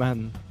First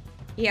Man.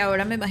 Y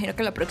ahora me imagino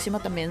que la próxima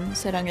también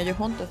serán ellos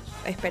juntos.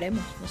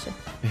 Esperemos, no sé.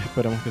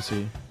 Esperemos que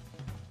sí.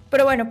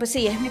 Pero bueno, pues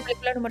sí, es mi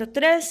película número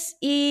 3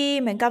 y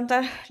me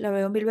encanta, la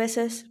veo 1000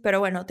 veces. Pero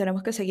bueno,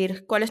 tenemos que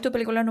seguir. ¿Cuál es tu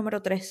película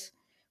número 3,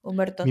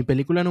 Humberto? Mi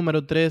película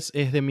número 3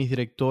 es de mis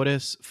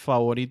directores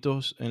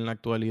favoritos en la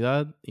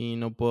actualidad y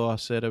no puedo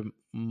hacer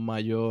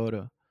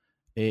mayor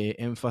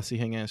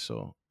énfasis en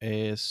eso.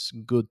 Es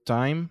Good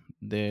Time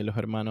de los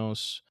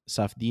hermanos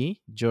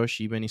Safdie,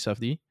 Josh y Benny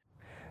Safdie.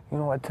 You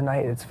know what,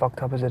 tonight, as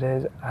fucked up as it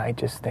is, I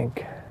think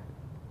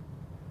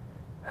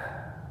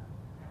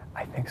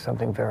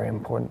something very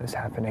important is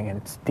happening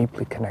and it's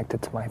deeply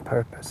connected to my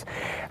purpose.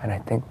 And I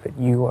think that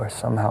you are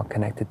somehow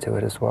connected to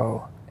it as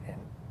well.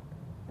 And,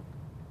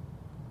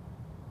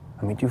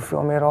 I mean, do you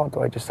feel me at all?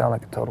 Do I just sound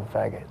like a total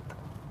faggot?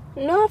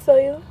 No, I feel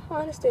you.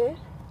 I understand.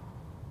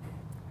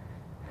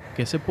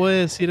 ¿Qué se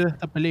puede decir de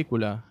esta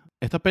película?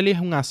 Esta peli es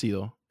un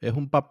ácido, es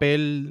un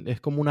papel, es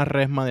como una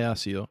resma de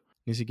ácido,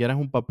 ni siquiera es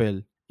un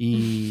papel.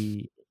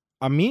 Y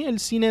a mí el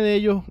cine de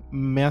ellos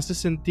me hace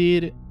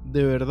sentir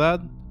de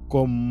verdad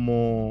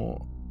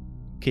como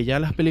que ya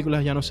las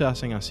películas ya no se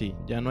hacen así,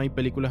 ya no hay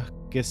películas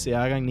que se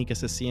hagan ni que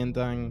se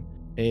sientan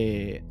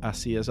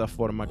así de esa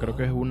forma. Creo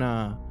que es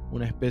una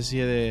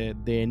especie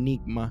de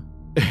enigma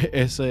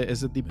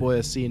ese tipo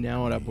de cine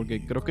ahora,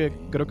 porque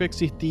creo que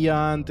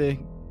existía antes,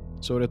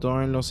 sobre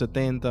todo en los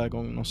 70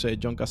 con, no sé,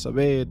 John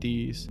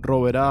Cassavetes,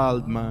 Robert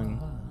Altman,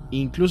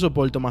 incluso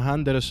Paul Thomas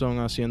Anderson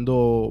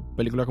haciendo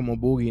películas como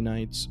Boogie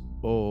Nights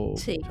o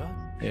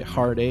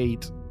Hard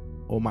Eight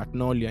o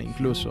Magnolia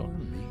incluso.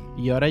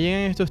 Y ahora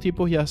llegan estos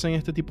tipos y hacen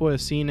este tipo de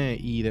cine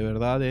y de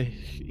verdad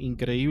es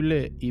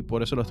increíble y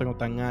por eso los tengo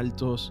tan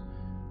altos,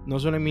 no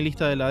solo en mi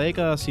lista de la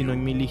década, sino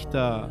en mi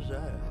lista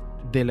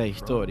de la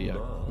historia.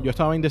 Yo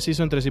estaba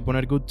indeciso entre si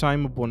poner Good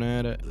Time o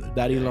poner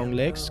Daddy Long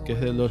Legs, que es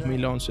del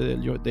 2011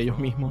 de ellos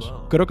mismos.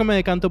 Creo que me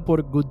decanto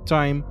por Good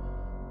Time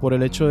por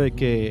el hecho de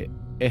que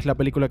es la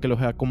película que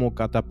los ha como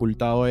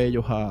catapultado a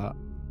ellos a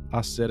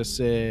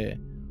hacerse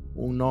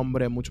un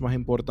nombre mucho más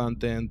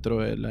importante dentro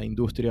de la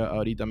industria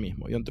ahorita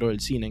mismo y dentro del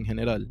cine en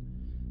general.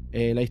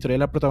 La historia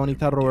la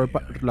protagoniza Robert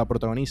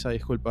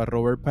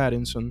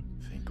Pattinson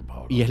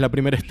y es la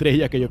primera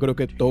estrella que yo creo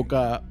que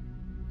toca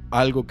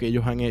algo que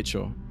ellos han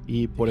hecho.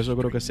 Y por eso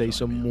creo que se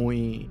hizo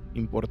muy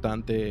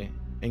importante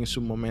en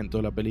su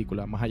momento la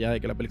película, más allá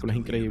de que la película es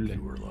increíble.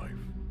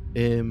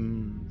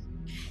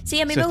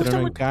 Sí, a mí me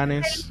gusta mucho.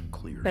 Cannes.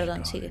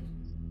 Perdón, sigue.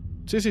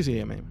 Sí,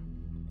 amén.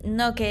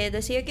 No, que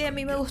decía que a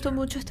mí me gustó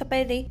mucho esta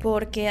peli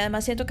porque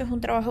además siento que es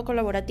un trabajo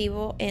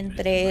colaborativo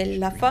entre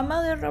la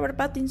fama de Robert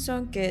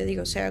Pattinson, que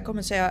digo, sea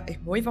como sea,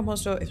 es muy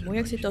famoso, es muy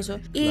exitoso,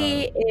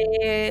 y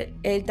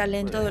el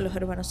talento de los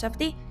hermanos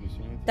Safdie.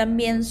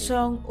 También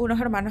son unos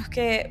hermanos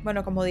que,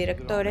 bueno, como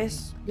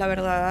directores, la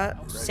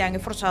verdad, se han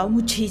esforzado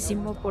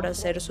muchísimo por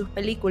hacer sus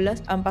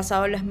películas. Han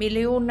pasado las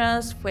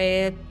 1001,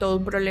 fue todo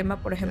un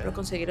problema, por ejemplo,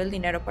 conseguir el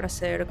dinero para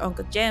hacer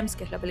Uncut Gems,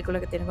 que es la película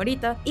que tienen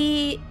ahorita.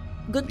 Y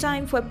Good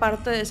Time fue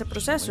parte de ese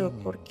proceso,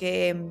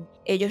 porque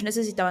ellos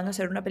necesitaban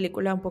hacer una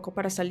película un poco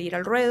para salir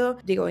al ruedo,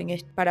 digo,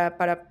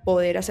 para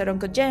poder hacer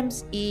Uncut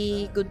Gems,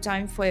 y Good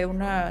Time fue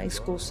una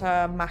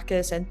excusa más que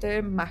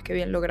decente, más que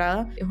bien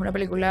lograda. Es una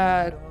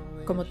película,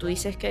 como tú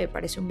dices, que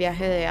parece un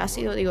viaje de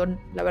ácido. Digo,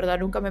 la verdad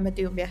nunca me he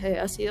metido en un viaje de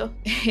ácido,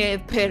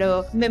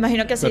 pero me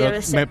imagino que así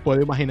debe ser. Me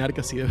puedo imaginar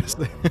que así debe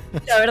ser.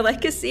 La verdad es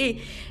que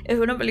sí, es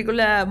una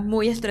película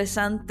muy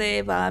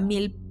estresante, va a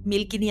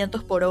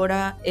 1500 por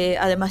hora,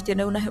 además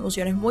tiene unas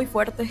emociones muy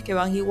fuertes que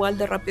van igual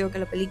de rápido que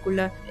la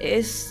película.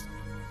 Es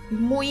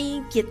muy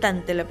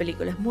inquietante la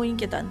película, es muy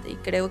inquietante y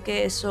creo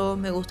que eso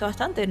me gusta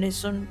bastante. En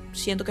eso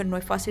siento que no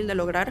es fácil de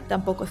lograr,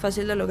 tampoco es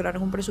fácil de lograr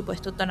en un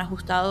presupuesto tan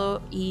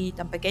ajustado y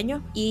tan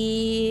pequeño,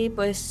 y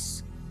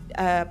pues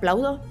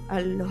aplaudo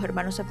a los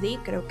hermanos Safdie,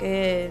 creo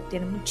que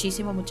tienen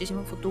muchísimo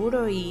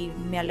futuro y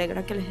me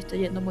alegra que les esté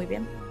yendo muy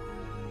bien.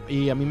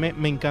 Y a mí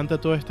me encanta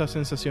toda esta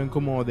sensación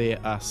como de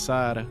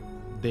azar,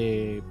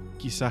 de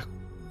quizás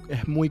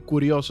es muy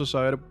curioso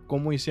saber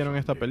cómo hicieron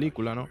esta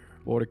película, ¿no?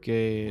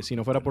 Porque si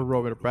no fuera por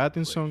Robert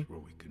Pattinson,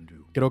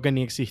 creo que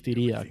ni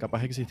existiría,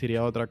 capaz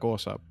existiría otra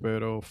cosa,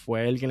 pero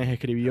fue él quien les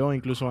escribió,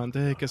 incluso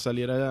antes de que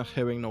saliera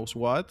Heaven Knows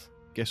What,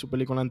 que es su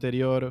película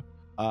anterior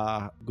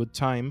a Good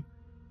Time.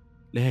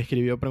 Les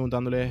escribió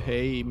preguntándoles,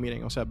 hey,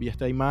 miren, o sea, vi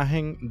esta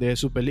imagen de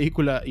su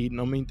película y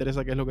no me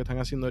interesa qué es lo que están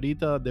haciendo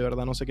ahorita, de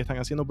verdad no sé qué están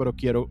haciendo, pero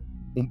quiero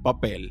un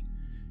papel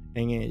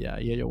en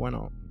ella. Y ellos,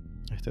 bueno,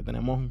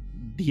 tenemos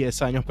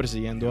 10 años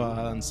persiguiendo a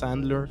Adam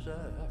Sandler,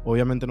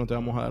 obviamente no te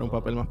vamos a dar un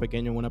papel más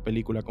pequeño en una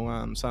película con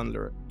Adam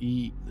Sandler.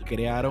 Y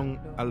crearon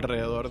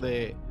alrededor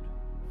de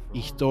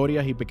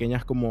historias y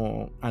pequeñas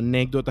como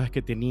anécdotas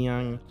que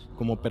tenían,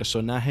 como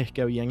personajes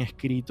que habían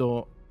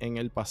escrito en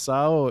el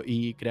pasado,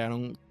 y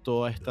crearon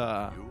todo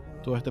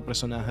este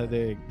personaje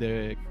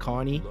de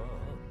Connie,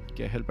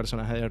 que es el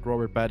personaje de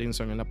Robert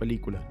Pattinson en la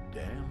película.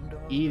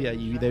 Y de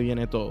allí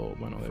viene todo,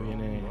 bueno,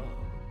 viene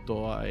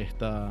toda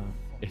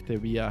este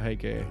viaje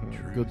que es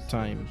Good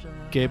Time,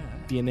 que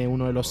tiene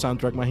uno de los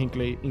soundtracks más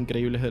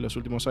increíbles de los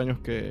últimos años,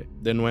 que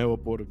de nuevo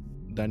por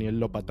Daniel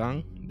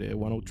Lopatin de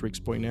One of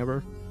Tricks Point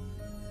Never,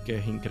 que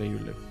es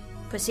increíble.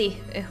 Pues sí,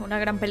 es una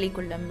gran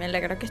película. Me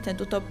alegra que esté en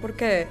tu top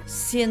porque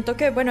siento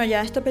que, bueno,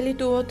 ya esta peli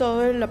tuvo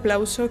todo el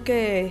aplauso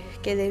que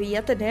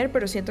debía tener,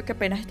 pero siento que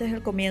apenas este es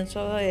el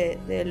comienzo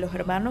de los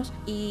hermanos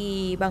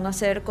y van a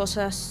hacer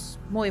cosas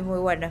muy, muy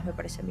buenas, me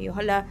parece a mí.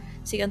 Ojalá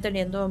sigan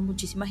teniendo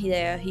muchísimas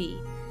ideas y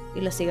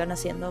las sigan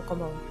haciendo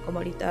como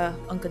ahorita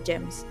Uncle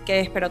James, que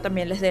espero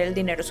también les dé el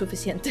dinero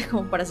suficiente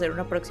como para hacer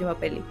una próxima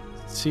peli.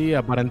 Sí,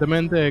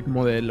 aparentemente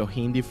como de los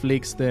indie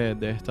flicks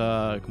de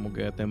esta como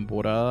que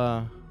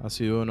temporada ha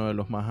sido uno de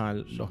los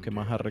que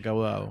más ha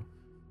recaudado.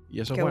 Y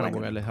eso es bueno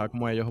porque les da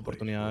como a ellos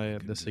oportunidad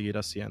de seguir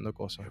haciendo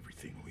cosas.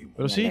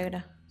 Pero sí,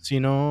 si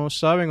no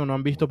saben o no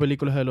han visto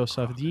películas de los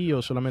Safdie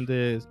o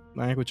solamente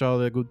han escuchado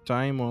de Good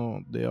Time o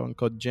de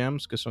Uncut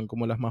Gems, que son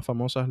como las más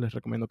famosas, les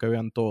recomiendo que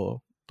vean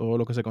todo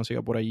lo que se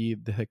consiga por allí,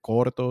 desde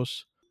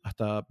cortos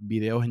hasta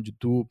videos en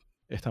YouTube.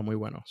 Está muy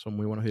bueno, son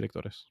muy buenos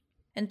directores.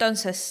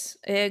 Entonces,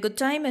 Good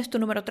Time es tu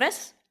número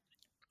 3.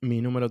 Mi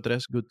número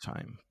 3, Good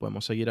Time.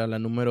 Podemos seguir a la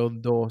número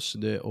 2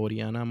 de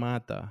Oriana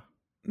Mata.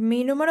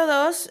 Mi número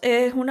 2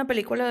 es una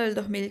película del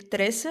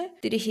 2013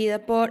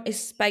 dirigida por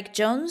Spike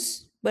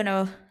Jonze.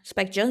 Bueno,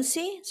 Spike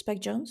Jonze.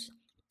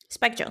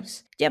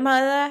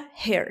 Llamada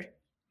Hair.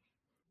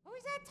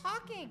 Who's that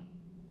talking?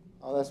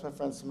 Oh, that's my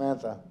friend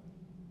Samantha.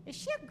 Is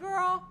she a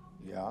girl?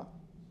 Yeah?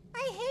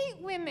 I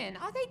hate women.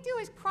 All they do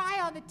is cry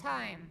all the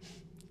time.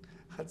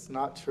 That's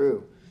not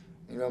true.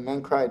 You know,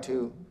 men cry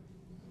too.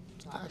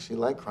 I actually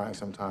like crying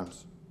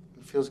sometimes.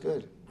 It feels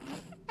good.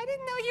 I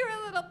didn't know you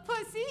were a little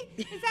pussy.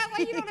 Is that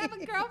why you don't have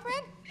a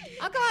girlfriend?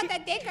 I'll go out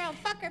that date girl and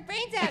fuck her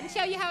brains out and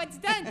show you how it's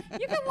done.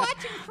 You can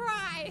watch him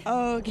cry.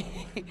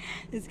 Okay.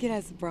 This kid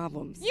has some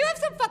problems. You have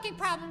some fucking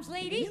problems,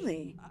 lady.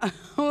 Really?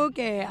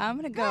 Okay, I'm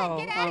gonna go. Go on,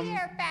 get out of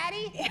here,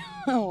 fatty.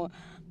 Oh,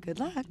 good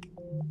luck.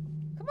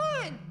 Come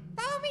on,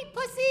 follow me,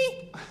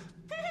 pussy.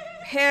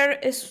 Hair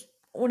es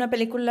una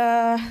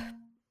película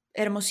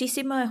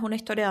hermosísima, es una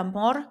historia de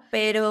amor,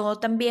 pero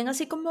también,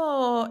 así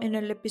como en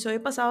el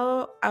episodio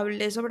pasado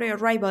hablé sobre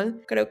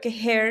Arrival, creo que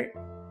Hair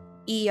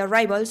y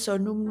Arrival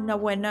son un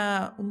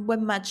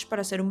buen match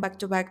para hacer un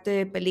back-to-back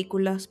de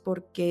películas,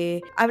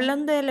 porque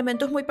hablan de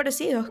elementos muy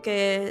parecidos,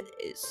 que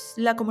es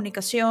la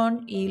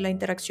comunicación y la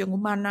interacción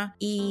humana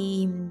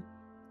y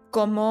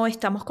cómo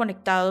estamos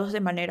conectados de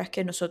maneras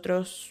que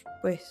nosotros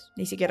pues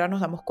ni siquiera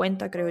nos damos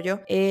cuenta, creo yo.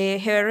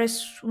 Hair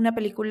es una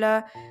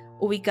película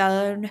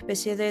ubicada en una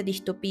especie de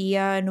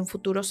distopía en un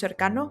futuro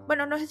cercano.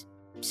 Bueno, no es...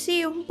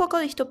 Sí, un poco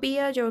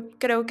distopía. Yo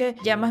creo que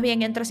ya más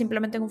bien entra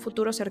simplemente en un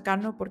futuro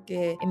cercano,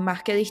 porque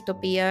más que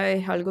distopía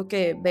es algo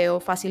que veo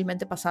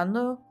fácilmente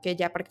pasando, que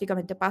ya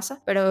prácticamente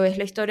pasa. Pero es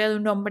la historia de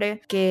un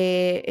hombre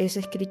que es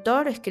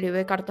escritor,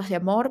 escribe cartas de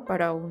amor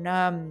para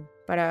una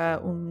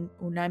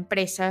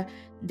empresa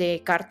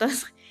de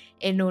cartas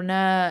en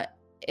una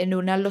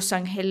Los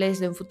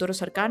Ángeles de un futuro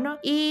cercano,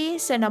 y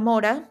se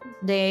enamora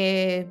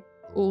de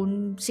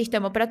un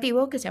sistema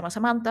operativo que se llama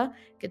Samantha,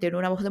 que tiene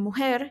una voz de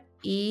mujer,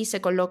 y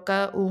se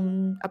coloca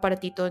un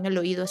aparatito en el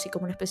oído, así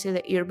como una especie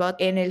de earbud,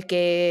 en el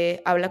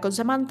que habla con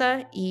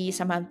Samantha, y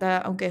Samantha,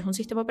 aunque es un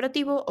sistema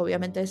operativo,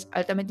 obviamente es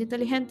altamente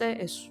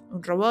inteligente, es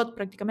un robot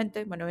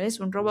prácticamente, bueno,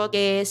 es un robot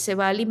que se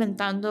va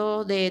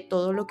alimentando de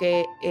todo lo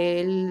que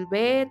él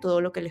ve,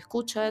 todo lo que él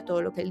escucha,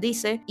 todo lo que él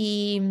dice,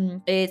 y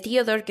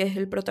Theodore, que es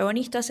el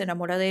protagonista, se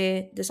enamora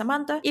de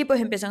Samantha, y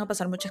pues empiezan a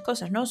pasar muchas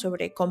cosas, ¿no?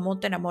 Sobre cómo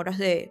te enamoras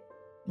de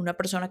una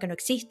persona que no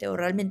existe, o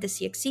realmente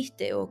sí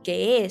existe, o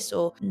qué es,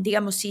 o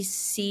digamos,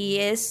 si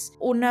es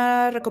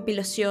una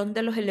recopilación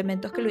de los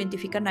elementos que lo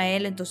identifican a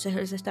él, entonces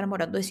él se está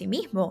enamorando de sí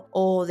mismo,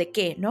 o de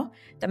qué, ¿no?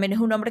 También es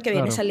un hombre que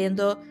viene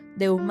saliendo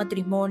de un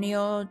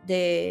matrimonio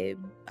de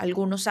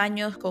algunos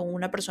años con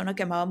una persona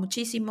que amaba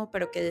muchísimo,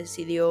 pero que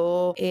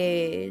decidió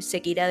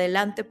seguir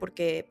adelante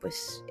porque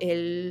pues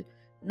él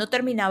no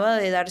terminaba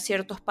de dar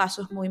ciertos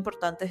pasos muy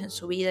importantes en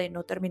su vida y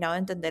no terminaba de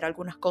entender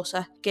algunas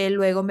cosas que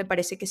luego me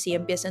parece que sí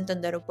empieza a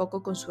entender un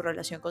poco con su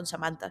relación con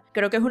Samantha.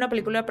 Creo que es una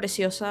película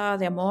preciosa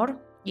de amor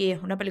y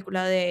es una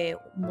película de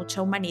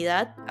mucha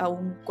humanidad,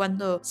 aun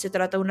cuando se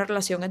trata de una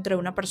relación entre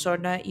una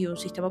persona y un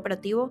sistema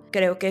operativo.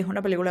 Creo que es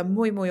una película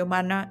muy muy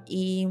humana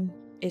y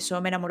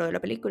eso me enamoró de la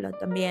película.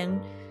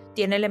 También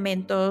tiene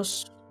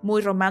elementos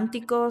muy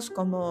románticos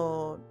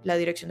como la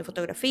dirección de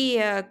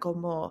fotografía,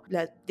 como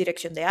la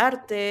dirección de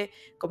arte,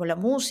 como la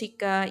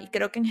música, y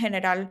creo que en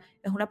general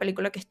es una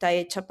película que está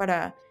hecha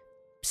para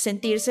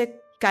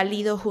sentirse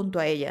cálido junto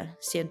a ella,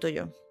 siento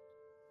yo.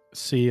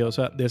 Sí, o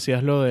sea,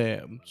 decías lo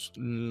de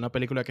una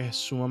película que es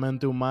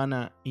sumamente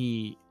humana,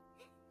 y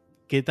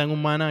qué tan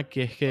humana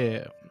que es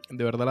que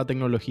de verdad la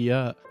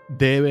tecnología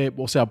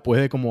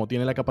puede, como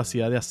tiene la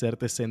capacidad de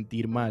hacerte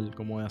sentir mal,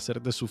 como de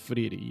hacerte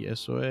sufrir, y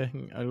eso es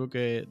algo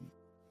que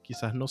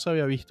quizás no se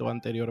había visto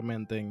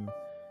anteriormente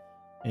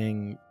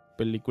en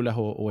películas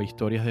o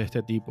historias de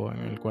este tipo, en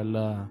el cual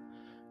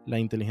la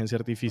inteligencia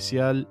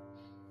artificial,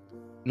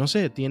 no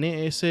sé,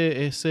 tiene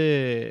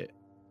ese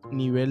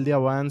nivel de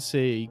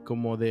avance y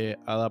como de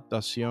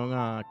adaptación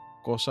a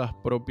cosas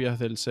propias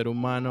del ser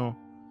humano,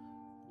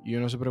 y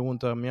uno se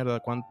pregunta, mierda,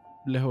 ¿cuán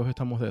lejos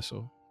estamos de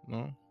eso?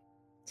 ¿No?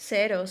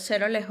 Cero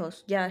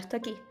lejos, ya está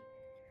aquí.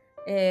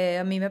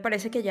 A mí me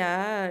parece que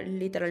ya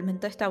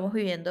literalmente estamos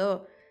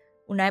viviendo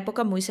una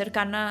época muy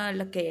cercana a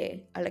la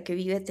que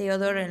vive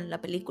Theodore en la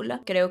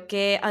película. Creo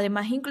que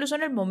además incluso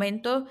en el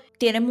momento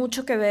tiene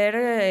mucho que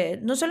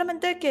ver, no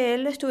solamente que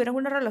él estuviera en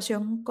una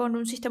relación con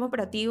un sistema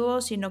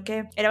operativo, sino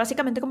que era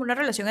básicamente como una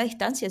relación a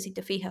distancia, si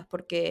te fijas,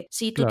 porque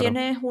si tú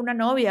tienes una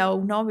novia o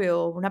un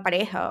novio o una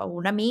pareja o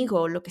un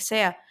amigo o lo que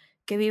sea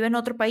que vive en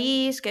otro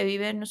país, que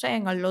vive, no sé,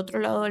 en el otro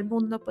lado del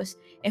mundo, pues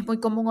es muy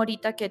común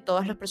ahorita que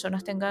todas las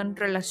personas tengan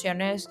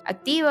relaciones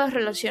activas,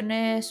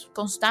 relaciones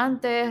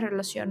constantes,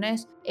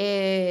 relaciones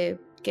que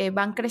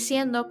van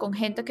creciendo con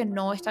gente que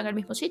no está en el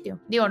mismo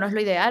sitio. Digo, no es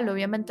lo ideal,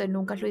 obviamente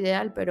nunca es lo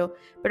ideal, pero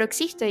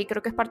existe y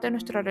creo que es parte de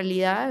nuestra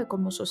realidad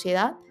como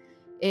sociedad,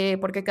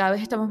 porque cada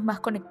vez estamos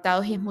más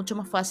conectados y es mucho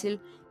más fácil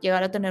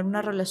llegar a tener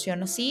una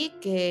relación así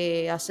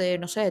que hace,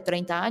 no sé,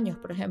 30 años,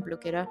 por ejemplo,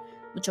 que era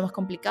mucho más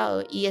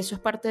complicado, y eso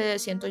es parte,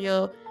 siento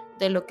yo,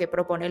 de lo que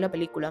propone la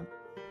película.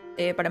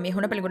 Para mí es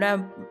una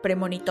película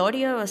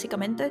premonitoria,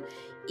 básicamente,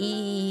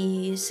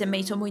 y se me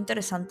hizo muy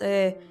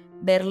interesante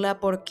verla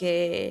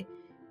porque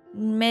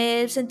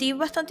me sentí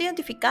bastante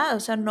identificada, o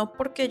sea, no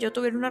porque yo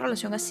tuviera una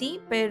relación así,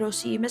 pero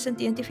sí me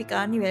sentí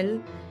identificada a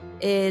nivel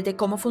de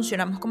cómo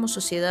funcionamos como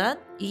sociedad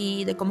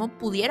y de cómo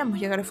pudiéramos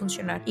llegar a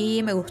funcionar,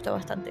 y me gusta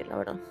bastante, la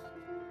verdad.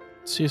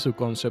 Sí, su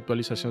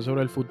conceptualización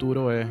sobre el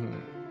futuro es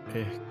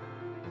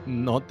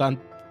no tan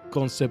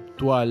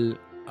conceptual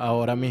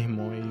ahora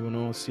mismo, y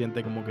uno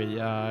siente como que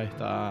ya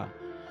está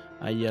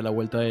ahí a la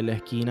vuelta de la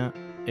esquina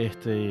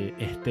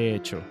este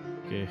hecho,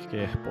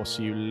 que es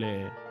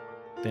posible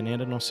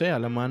tener, no sé, a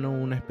la mano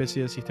una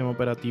especie de sistema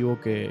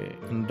operativo que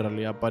en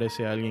realidad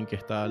parece alguien que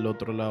está al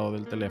otro lado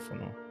del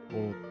teléfono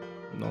o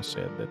no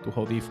sé, de tus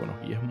audífonos,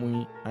 y es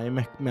muy, a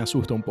mí me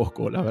asusta un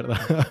poco, la verdad.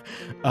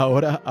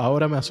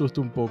 ahora me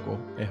asusta un poco,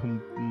 es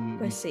un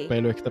Pues sí.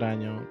 pelo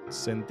extraño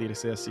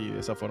sentirse así, de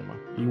esa forma.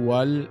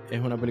 Igual es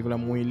una película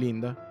muy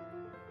linda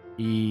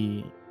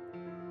y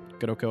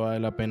creo que vale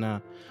la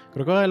pena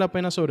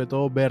sobre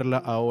todo verla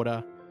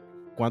ahora.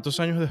 ¿Cuántos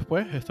años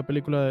después? ¿Esta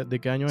película de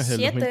qué año es?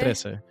 ¿Del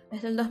 2013?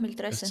 Es del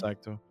 2013.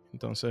 Exacto.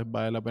 Entonces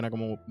vale la pena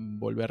como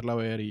volverla a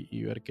ver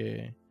y ver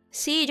que...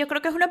 Sí, yo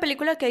creo que es una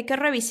película que hay que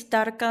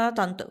revisitar cada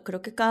tanto.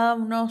 Creo que cada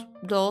unos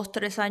 2,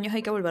 3 años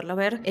hay que volverla a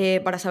ver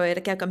para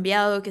saber qué ha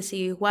cambiado, que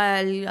sigue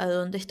igual, a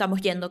dónde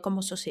estamos yendo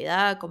como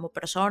sociedad, como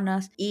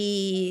personas.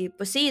 Y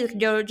pues sí,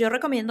 yo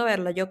recomiendo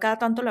verla. Yo cada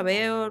tanto la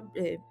veo.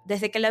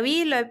 Desde que la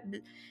vi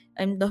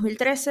en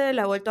 2013,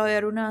 la he vuelto a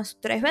ver unas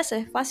 3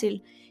 veces,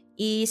 fácil.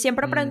 Y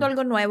siempre aprendo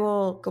algo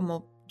nuevo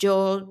como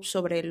yo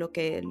sobre lo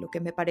que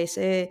me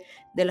parece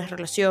de las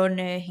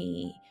relaciones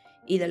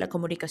y de la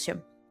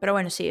comunicación. Pero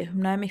bueno, sí, es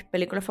una de mis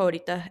películas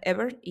favoritas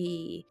ever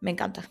y me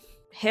encanta.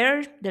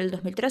 Hair, del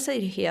 2013,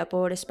 dirigida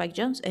por Spike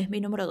Jonze, es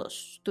mi número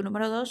 2. ¿Tu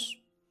número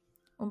 2,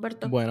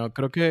 Humberto? Bueno,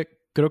 creo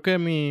que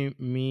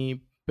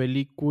mi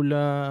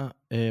película...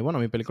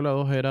 mi película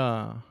 2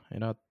 era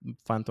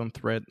Phantom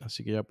Thread,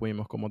 así que ya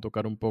pudimos como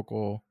tocar un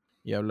poco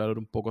y hablar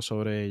un poco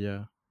sobre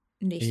ella.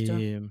 Listo.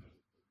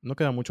 No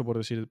queda mucho por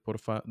decir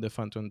de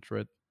Phantom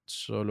Thread,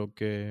 solo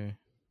que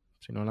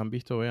si no la han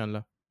visto,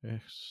 véanla.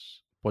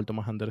 Es Paul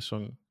Thomas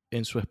Anderson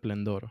en su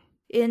esplendor.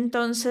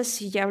 Entonces,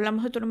 si ya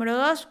hablamos de tu número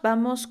 2,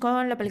 vamos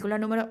con la película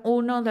número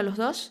 1 de los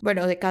dos.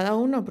 Bueno, de cada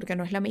uno, porque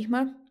no es la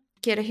misma.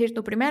 ¿Quieres ir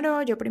tú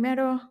primero, yo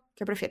primero?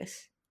 ¿Qué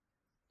prefieres?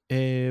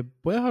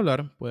 Puedes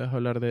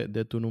hablar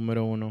de tu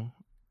número 1.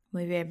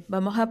 Muy bien,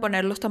 vamos a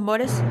poner los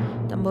tambores.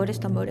 Tambores.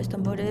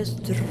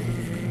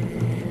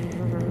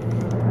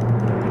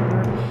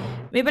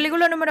 Mi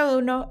película número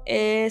 1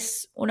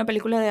 es una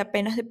película de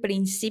apenas de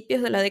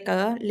principios de la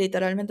década,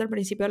 literalmente al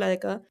principio de la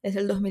década, es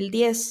del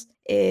 2010.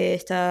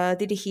 Está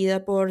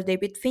dirigida por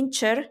David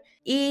Fincher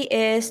y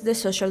es The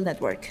Social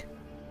Network.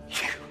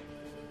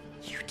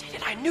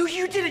 I knew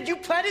you did it. You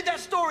planted that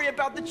story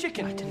about the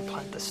chicken. I didn't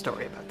plant the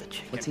story about the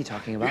chicken. What's he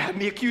talking You about? had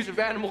me accused of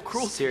animal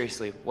cruelty.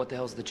 Seriously, what the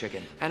hell's the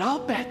chicken? And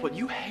I'll bet what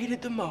you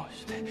hated the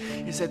most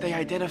is that they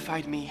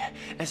identified me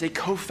as a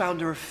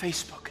co-founder of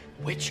Facebook,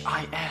 which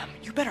I am.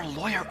 You better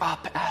lawyer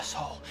up,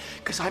 asshole,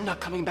 because I'm not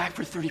coming back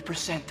for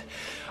 30%.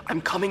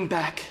 I'm coming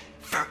back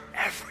for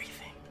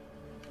everything.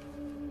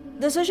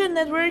 The Social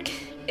Network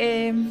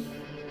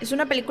es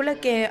una película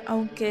que,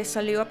 aunque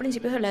salió a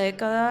principios de la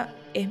década,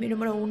 es mi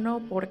número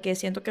 1 porque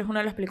siento que es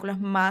una de las películas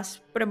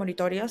más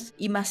premonitorias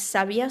y más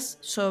sabias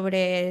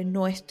sobre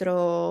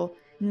nuestro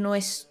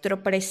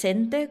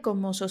presente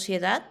como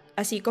sociedad.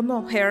 Así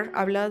como Hair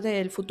habla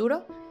del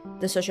futuro,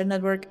 The Social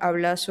Network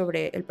habla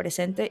sobre el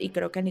presente y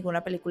creo que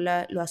ninguna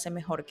película lo hace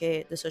mejor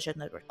que The Social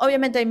Network.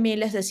 Obviamente hay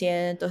miles de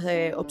cientos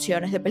de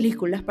opciones de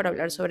películas para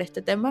hablar sobre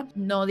este tema.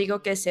 No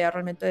digo que sea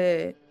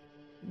realmente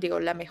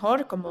la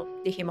mejor, como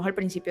dijimos al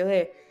principio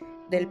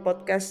del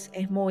podcast,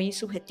 es muy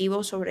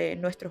subjetivo sobre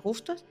nuestros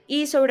gustos.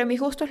 Y sobre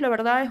mis gustos, la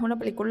verdad, es una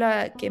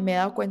película que me he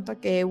dado cuenta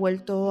que he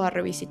vuelto a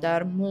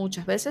revisitar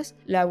muchas veces.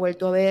 La he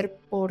vuelto a ver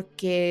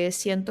porque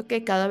siento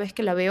que cada vez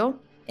que la veo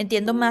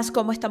entiendo más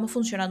cómo estamos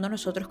funcionando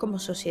nosotros como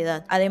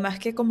sociedad. Además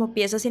que como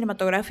pieza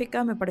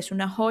cinematográfica me parece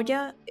una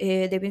joya.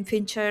 David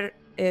Fincher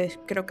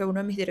creo que uno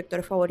de mis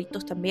directores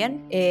favoritos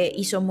también.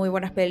 Hizo muy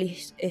buenas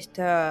pelis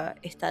esta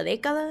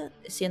década,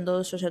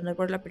 siendo Social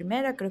Network la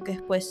primera. Creo que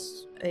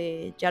después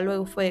ya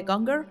luego fue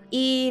Gone Girl.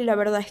 Y la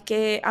verdad es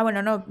que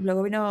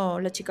luego vino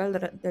La chica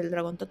del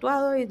dragón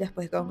tatuado y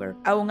después Gone Girl.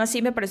 Aún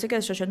así me parece que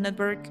The Social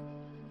Network,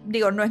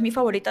 no es mi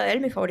favorita de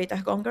él, mi favorita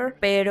es Gone Girl,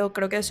 pero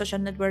creo que The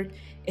Social Network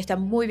está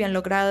muy bien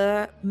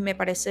lograda. Me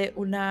parece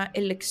una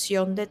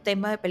elección de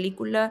tema de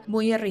película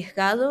muy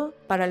arriesgado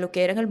para lo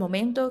que era en el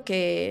momento,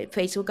 que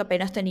Facebook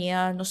apenas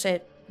tenía, no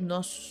sé,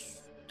 unos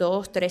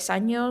 2-3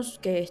 años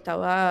que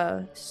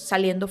estaba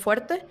saliendo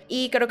fuerte,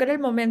 y creo que en el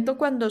momento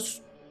cuando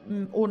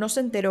uno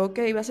se enteró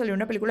que iba a salir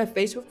una película de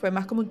Facebook fue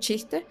más como un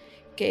chiste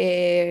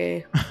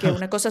que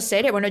una cosa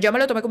seria. Bueno, yo me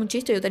lo tomé como un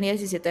chiste, yo tenía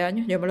 17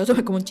 años, yo me lo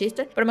tomé como un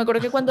chiste, pero me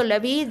acuerdo que cuando la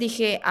vi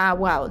dije,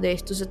 wow, de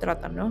esto se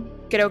trata, ¿no?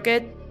 Creo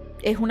que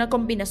es una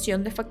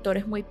combinación de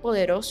factores muy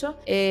poderoso.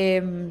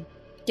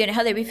 Tienes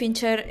a David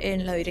Fincher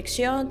en la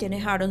dirección,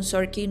 tienes a Aaron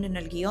Sorkin en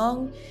el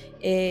guión,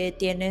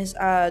 tienes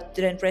a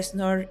Trent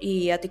Reznor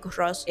y Atticus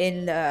Ross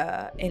en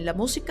la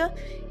música,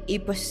 y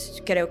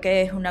pues creo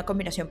que es una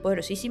combinación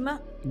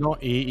poderosísima. No,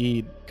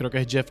 y creo que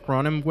es Jeff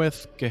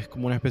Cronenweth, que es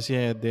como una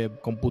especie de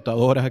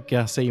computadora que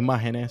hace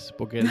imágenes,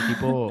 porque el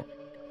tipo,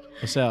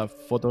 o sea,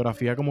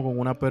 fotografía como con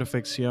una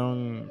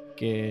perfección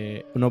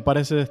que no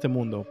parece de este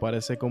mundo,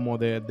 parece como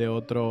de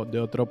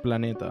otro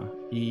planeta,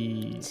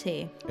 y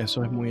sí,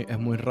 eso es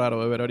muy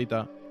raro de ver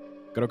ahorita.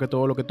 Creo que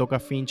todo lo que toca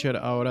Fincher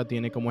ahora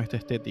tiene como esta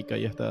estética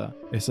y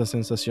esa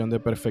sensación de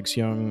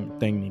perfección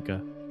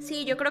técnica.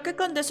 Sí, yo creo que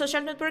con The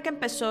Social Network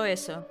empezó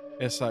eso.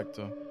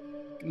 Exacto.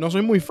 No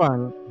soy muy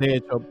fan, de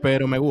hecho,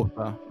 pero me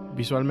gusta.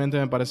 Visualmente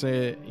me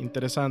parece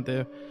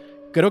interesante.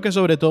 Creo que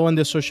sobre todo en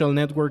The Social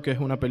Network es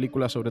una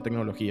película sobre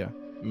tecnología.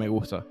 Me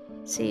gusta.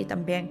 Sí,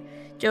 también.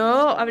 Yo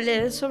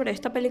hablé sobre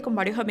esta peli con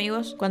varios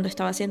amigos cuando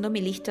estaba haciendo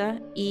mi lista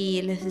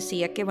y les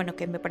decía que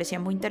me parecía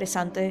muy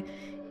interesante.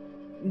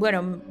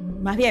 Bueno,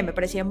 más bien me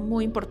parecía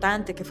muy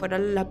importante que fuera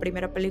la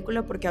primera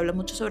película porque habla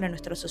mucho sobre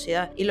nuestra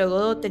sociedad. Y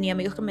luego tenía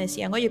amigos que me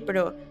decían, oye,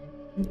 pero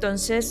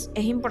entonces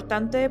 ¿es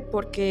importante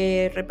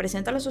porque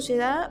representa a la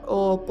sociedad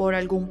o por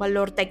algún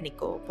valor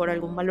técnico, por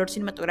algún valor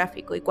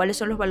cinematográfico? ¿Y cuáles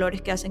son los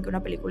valores que hacen que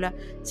una película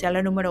sea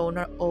la número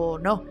 1 o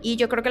no? Y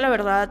yo creo que la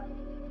verdad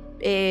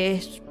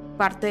es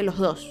parte de los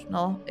dos,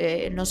 ¿no?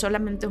 No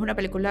solamente es una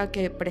película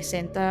que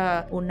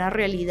presenta una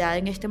realidad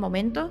en este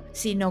momento,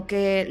 sino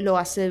que lo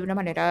hace de una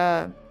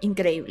manera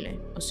increíble.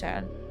 O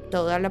sea,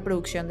 toda la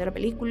producción de la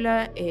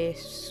película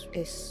es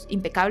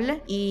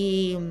impecable,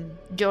 y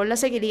yo la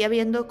seguiría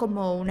viendo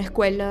como una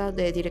escuela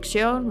de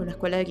dirección, una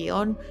escuela de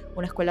guión,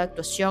 una escuela de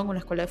actuación, una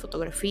escuela de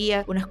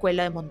fotografía, una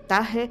escuela de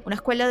montaje, una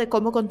escuela de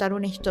cómo contar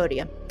una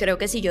historia. Creo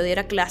que si yo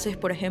diera clases,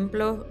 por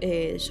ejemplo,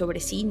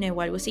 sobre cine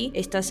o algo así,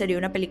 esta sería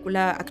una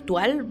película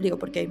actual,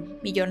 porque hay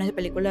millones de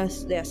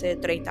películas de hace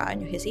 30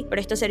 años y así,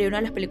 pero esta sería una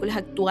de las películas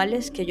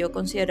actuales que yo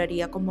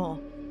consideraría como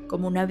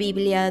una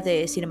biblia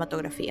de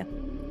cinematografía.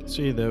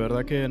 Sí, de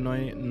verdad que no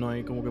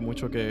hay como que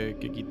mucho que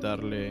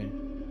quitarle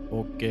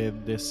o que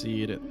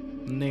decir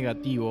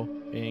negativo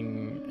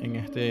en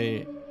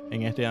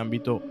este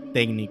ámbito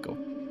técnico.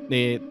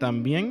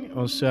 También,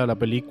 o sea, la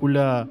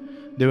película,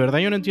 de verdad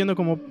yo no entiendo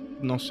cómo,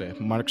 no sé,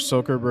 Mark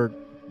Zuckerberg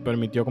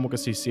permitió como que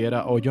se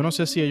hiciera, o yo no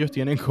sé si ellos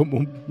tienen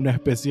como una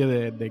especie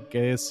de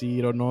qué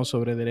decir o no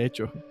sobre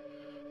derechos,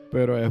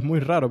 pero es muy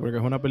raro porque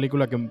es una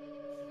película que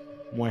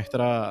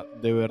muestra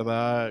de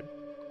verdad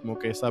como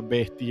que esa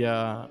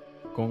bestia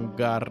con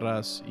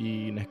garras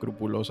y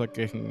inescrupulosa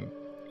que es en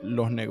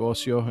los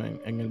negocios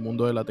en el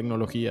mundo de la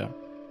tecnología.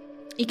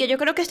 Y que yo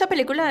creo que esta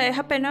película es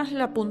apenas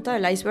la punta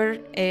del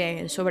iceberg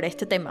sobre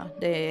este tema,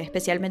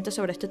 especialmente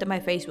sobre este tema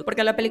de Facebook,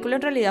 porque la película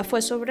en realidad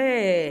fue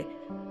sobre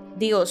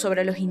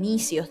sobre los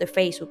inicios de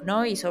Facebook,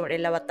 ¿no? Y sobre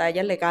la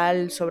batalla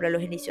legal sobre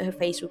los inicios de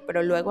Facebook,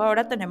 pero luego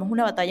ahora tenemos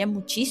una batalla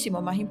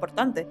muchísimo más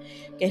importante,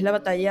 que es la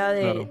batalla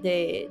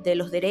de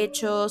los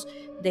derechos,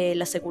 de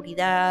la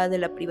seguridad, de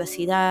la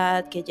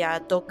privacidad, que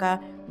ya toca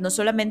no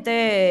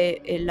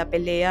solamente la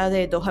pelea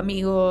de dos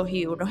amigos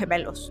y unos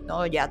gemelos,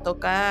 ¿no? Ya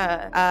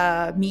toca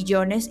a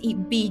millones y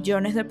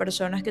billones de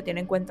personas que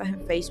tienen cuentas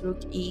en Facebook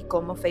y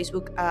cómo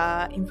Facebook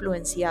ha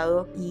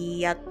influenciado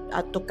y ha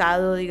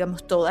tocado,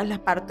 digamos, todas las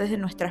partes de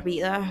nuestras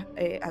vidas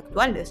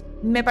actuales.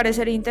 Me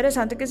parecería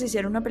interesante que se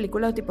hiciera una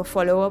película tipo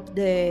follow-up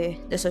de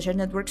Social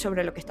Network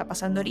sobre lo que está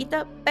pasando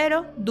ahorita,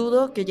 pero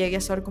dudo que llegue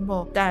a ser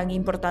como tan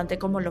importante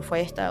como lo fue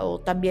esta, o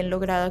tan bien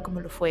lograda como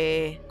lo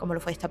fue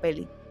esta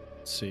peli.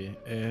 Sí,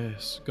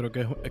 creo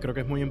que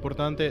es muy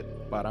importante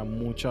para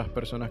muchas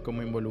personas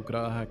como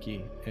involucradas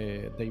aquí.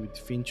 David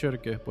Fincher,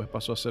 que después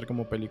pasó a hacer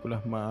como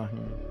películas más...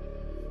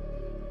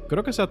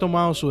 Creo que se ha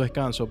tomado su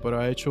descanso, pero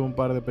ha hecho un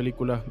par de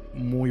películas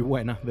muy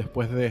buenas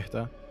después de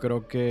esta.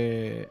 Creo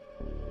que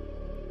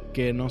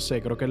no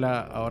sé, creo que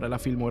ahora la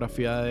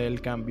filmografía de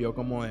él cambió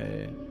como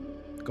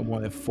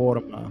de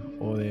forma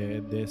o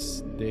de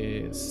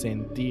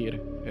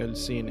sentir el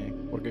cine.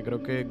 Porque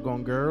creo que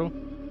Gone Girl,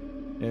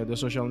 The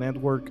Social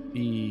Network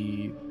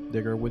y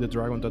The Girl with the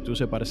Dragon Tattoo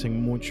se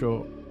parecen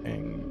mucho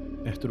en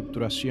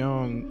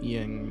estructuración y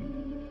en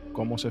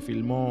cómo se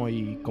filmó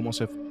y cómo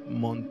se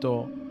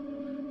montó,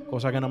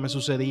 cosa que no me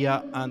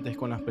sucedía antes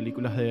con las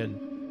películas de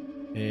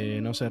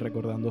él. No sé,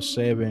 recordando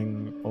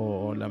Seven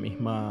o la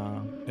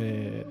misma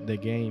The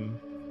Game,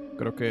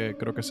 creo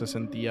que se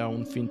sentía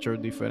un Fincher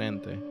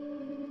diferente.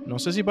 No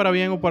sé si para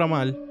bien o para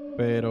mal,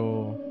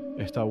 pero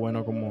está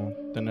bueno como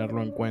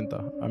tenerlo en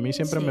cuenta. A mí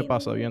siempre me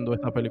pasa viendo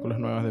estas películas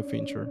nuevas de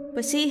Fincher.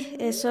 Pues sí,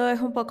 eso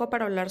es un poco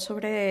para hablar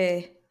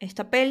sobre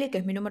esta peli, que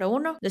es mi número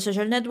 1, The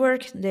Social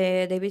Network,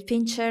 de David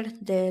Fincher,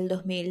 del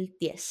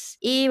 2010.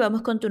 Y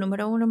vamos con tu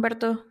número 1,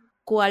 Humberto.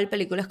 ¿Cuál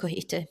película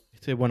escogiste?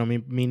 Bueno,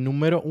 mi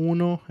número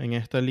 1 en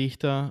esta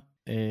lista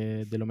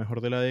de lo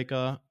mejor de la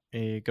década,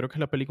 creo que es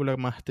la película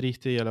más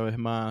triste y a la vez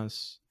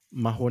más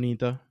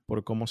bonita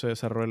por cómo se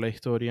desarrolla la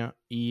historia,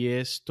 y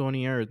es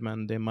Toni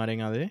Erdmann de Mar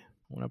en AD,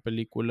 una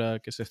película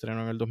que se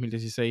estrenó en el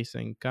 2016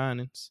 en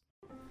Cannes.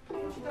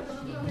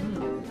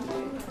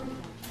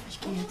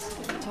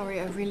 Sorry,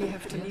 I really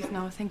have to leave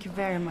now. Thank you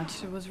very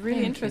much. It was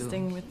really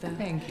interesting with the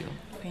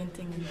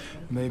painting.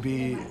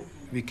 Maybe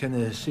we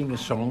can sing a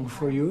song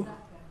for you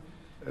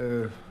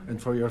and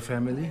for your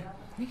family.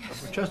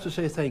 Yes. Just to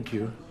say thank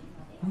you.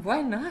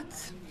 Why not?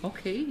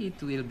 Okay,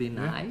 it will be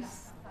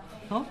nice.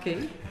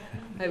 Okay,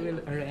 I will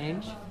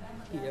arrange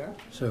here.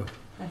 So,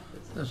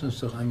 lass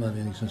uns doch einmal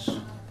wenigstens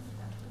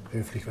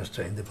höflich was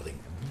zu Ende bringen.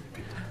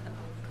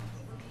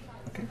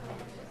 Okay.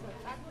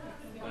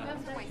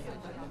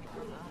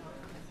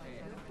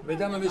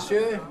 Mesdames et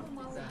messieurs,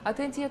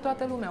 Atenție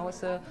toată lumea, o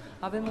să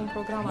avem un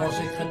program. Mon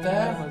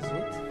secrétaire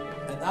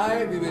and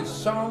I, we will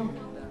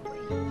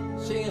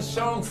sing a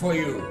song for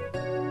you.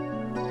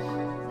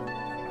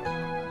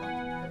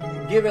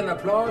 Give an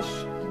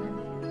applause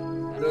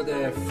to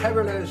the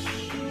fabulous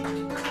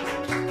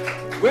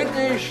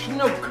Whitney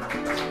Snook.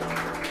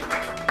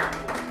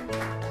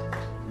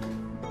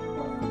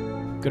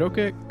 Creo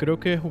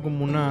que es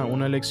como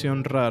una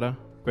elección rara,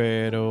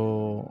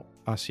 pero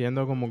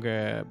haciendo como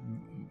que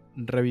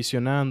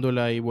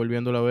revisionándola y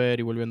volviéndola a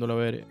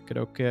ver,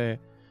 creo que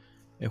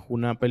es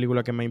una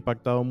película que me ha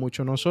impactado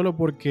mucho, no solo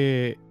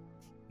porque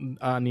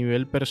a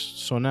nivel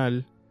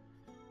personal,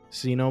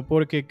 sino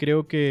porque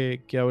creo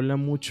que habla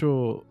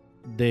mucho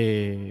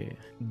de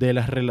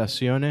las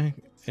relaciones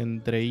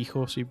entre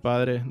hijos y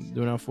padres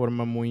de una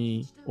forma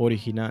muy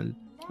original.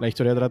 La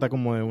historia trata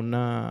como de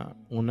una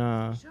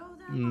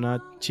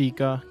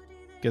chica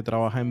que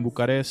trabaja en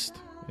Bucarest.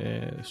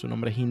 Su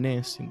nombre es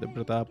Inés,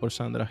 interpretada por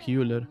Sandra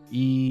Hüller,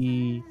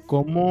 y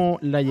cómo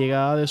la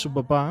llegada de su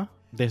papá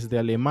desde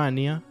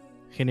Alemania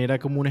genera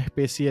como una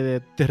especie de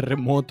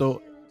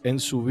terremoto en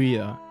su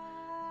vida.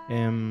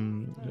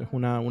 Es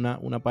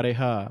una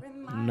pareja,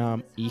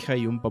 una hija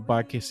y un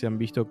papá que se han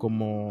visto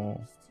como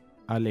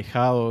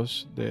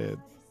alejados de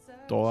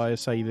toda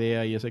esa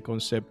idea y ese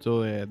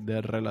concepto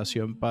de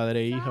relación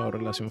padre-hija o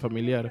relación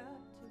familiar,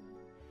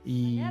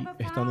 y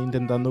están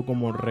intentando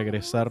como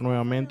regresar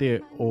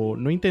nuevamente, o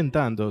no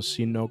intentando,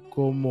 sino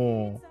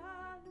como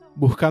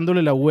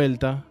buscándole la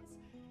vuelta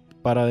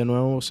para de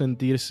nuevo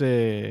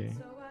sentirse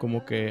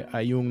como que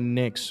hay un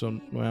nexo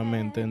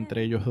nuevamente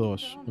entre ellos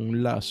dos,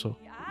 un lazo.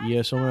 Y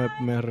eso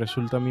me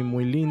resulta a mí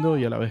muy lindo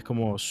y a la vez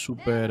como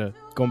súper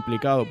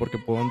complicado, porque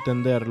puedo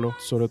entenderlo,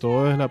 sobre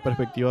todo desde la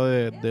perspectiva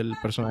del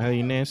personaje de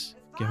Inés,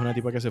 que es una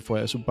tipa que se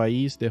fue de su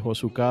país, dejó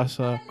su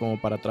casa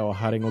como para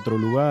trabajar en otro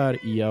lugar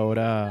y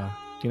ahora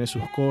tiene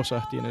sus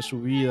cosas, tiene su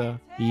vida,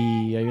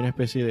 y hay una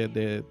especie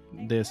de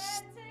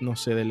no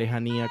sé, de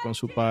lejanía con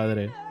su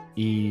padre,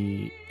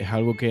 y es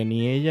algo que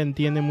ni ella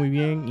entiende muy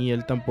bien y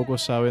él tampoco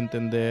sabe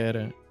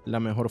entender la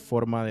mejor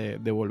forma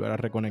de volver a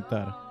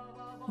reconectar.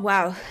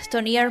 Wow,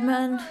 Toni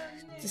Erdmann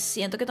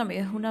Siento que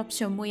también es una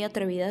opción muy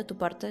atrevida de tu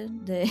parte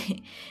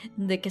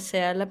de que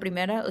sea la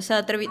primera. O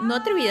sea, no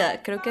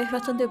atrevida, creo que es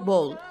bastante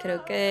bold.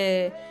 Creo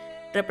que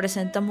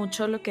representa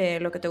mucho lo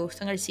que te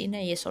gusta en el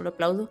cine y eso lo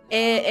aplaudo.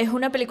 Es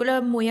una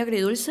película muy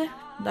agridulce,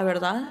 la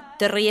verdad.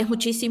 Te ríes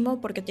muchísimo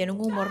porque tiene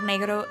un humor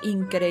negro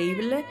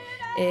increíble.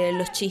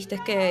 Los chistes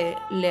que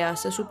le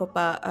hace su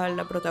papá a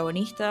la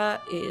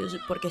protagonista,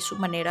 porque es su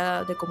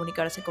manera de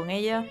comunicarse con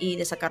ella y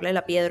de sacarle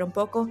la piedra un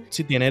poco.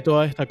 Sí, tiene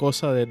toda esta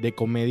cosa de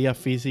comedia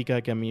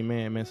física que a mí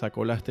me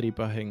sacó las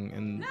tripas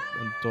en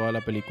toda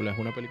la película. Es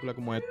una película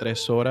como de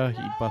 3 horas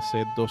y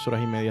pasé 2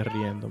 horas y media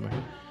riéndome.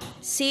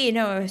 Sí,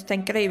 no, está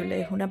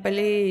increíble. Es una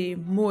peli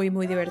muy,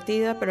 muy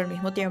divertida, pero al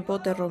mismo tiempo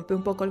te rompe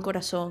un poco el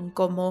corazón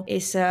como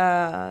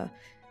esa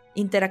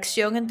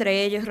interacción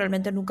entre ellos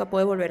realmente nunca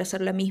puede volver a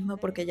ser la misma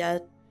porque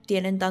ya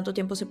tienen tanto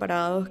tiempo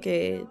separados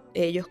que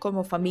ellos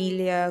como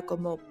familia,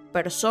 como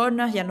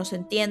personas ya no se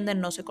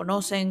entienden, no se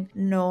conocen,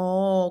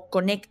 no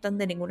conectan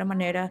de ninguna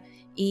manera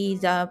y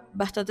da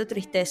bastante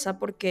tristeza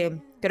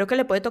porque creo que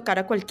le puede tocar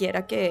a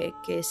cualquiera que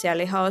se ha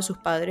alejado de sus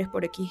padres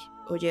por X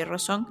o Y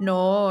razón,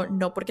 no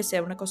porque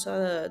sea una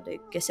cosa de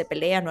que se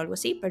pelean o algo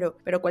así,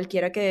 pero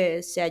cualquiera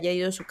que se haya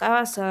ido de su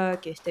casa,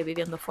 que esté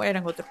viviendo fuera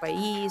en otro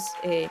país,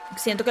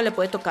 siento que le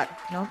puede tocar,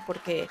 ¿no?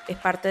 Porque es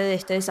parte de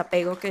este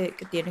desapego que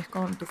tienes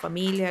con tu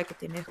familia, que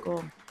tienes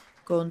con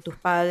tus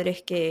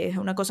padres, que es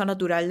una cosa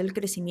natural del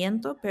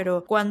crecimiento,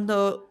 pero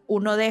cuando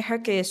uno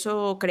deja que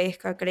eso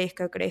crezca,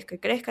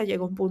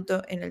 llega un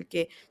punto en el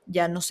que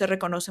ya no se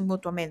reconocen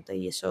mutuamente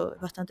y eso es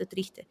bastante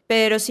triste.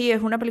 Pero sí,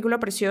 es una película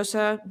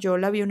preciosa, yo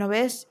la vi una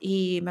vez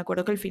y me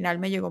acuerdo que el final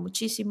me llegó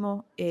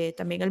muchísimo,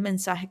 también el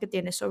mensaje que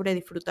tiene sobre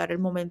disfrutar el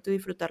momento y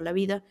disfrutar la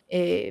vida,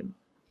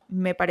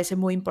 me parece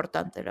muy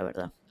importante, la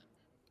verdad.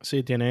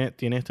 Sí, tiene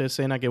esta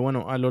escena que,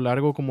 bueno, a lo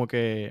largo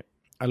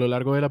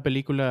de la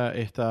película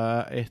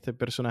está este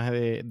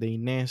personaje de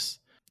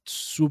Inés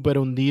súper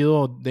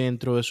hundido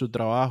dentro de su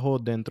trabajo,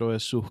 dentro de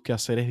sus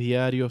quehaceres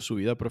diarios, su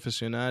vida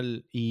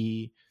profesional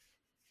y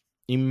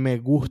me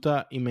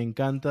gusta y me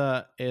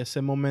encanta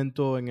ese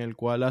momento en el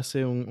cual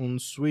hace un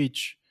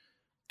switch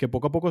que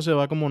poco a poco se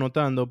va como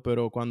notando,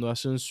 pero cuando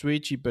hace un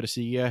switch y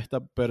persigue a esta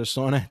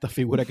persona, esta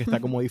figura que está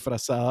como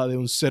disfrazada de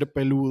un ser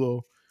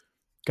peludo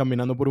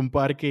caminando por un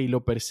parque y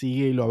lo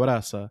persigue y lo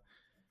abraza.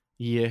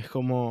 Y es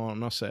como,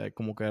 no sé,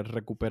 como que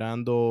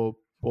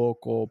recuperando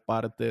poco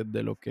parte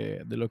de lo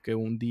que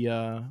un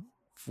día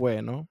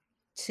fue, ¿no?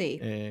 Sí.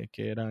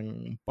 Que eran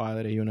un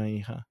padre y una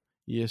hija.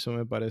 Y eso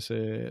me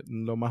parece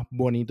lo más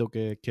bonito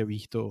que he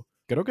visto.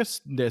 Creo que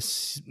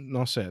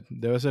no sé,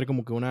 debe ser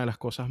como que una de las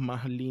cosas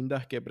más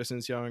lindas que he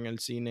presenciado en el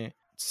cine,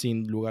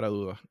 sin lugar a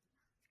dudas.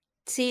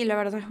 Sí, la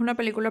verdad es una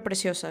película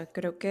preciosa.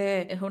 Creo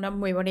que es una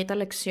muy bonita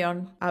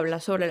lección. Habla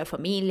sobre la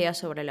familia,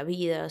 sobre la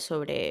vida,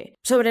 sobre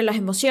las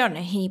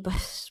emociones y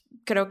pues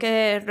creo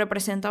que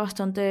representa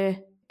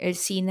bastante el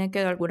cine que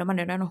de alguna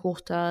manera nos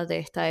gusta de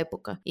esta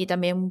época y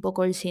también un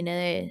poco el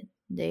cine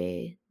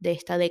de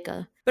esta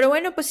década. Pero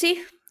bueno, pues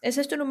sí,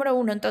 ese es tu número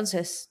 1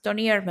 entonces,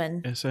 Tony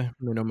Erdmann. Ese es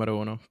mi número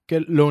 1. Que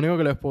lo único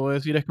que les puedo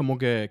decir es como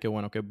que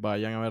bueno, que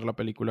vayan a ver la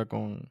película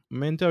con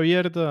mente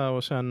abierta,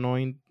 o sea, no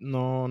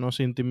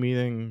se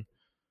intimiden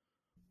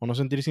o no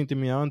sentirse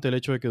intimidado ante el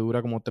hecho de que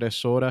dura como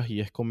 3 horas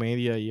y es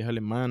comedia y es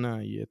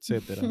alemana y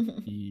etcétera.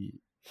 Y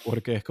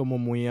porque es como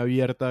muy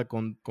abierta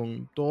con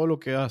todo lo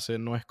que hace,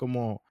 no es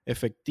como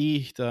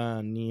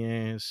efectista, ni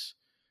es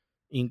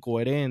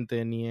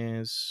incoherente, ni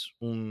es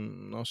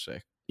no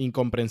sé,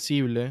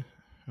 incomprensible.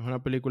 Es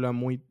una película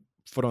muy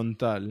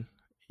frontal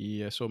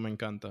y eso me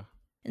encanta.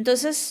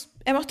 Entonces,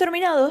 hemos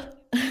terminado.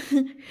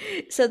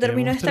 Se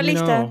terminó esta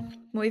lista.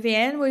 Muy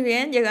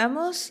bien,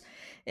 llegamos.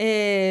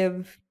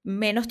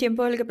 Menos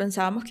tiempo del que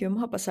pensábamos que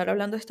íbamos a pasar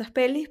hablando de estas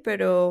pelis,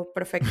 pero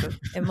perfecto.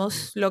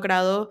 Hemos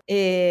logrado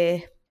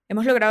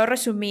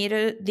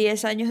resumir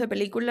 10 años de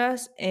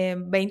películas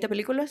en 20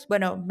 películas.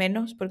 Bueno,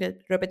 menos porque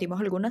repetimos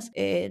algunas.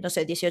 No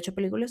sé, 18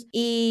 películas.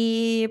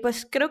 Y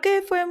pues creo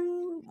que fue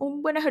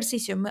un buen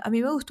ejercicio. A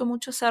mí me gustó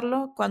mucho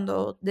hacerlo.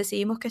 Cuando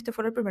decidimos que este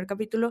fuera el primer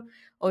capítulo,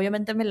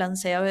 obviamente me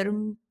lancé a ver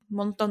un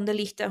montón de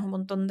listas, un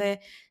montón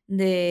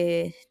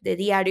de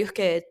diarios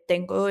que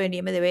tengo en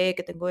IMDb,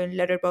 que tengo en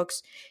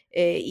Letterboxd,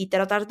 y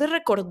tratar de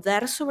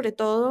recordar sobre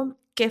todo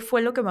qué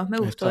fue lo que más me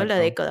gustó de la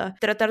década.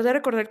 Tratar de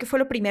recordar qué fue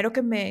lo primero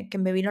que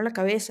me vino a la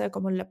cabeza,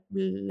 como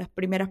las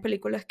primeras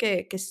películas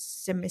que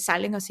se me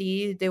salen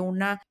así de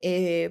una,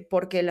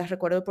 porque las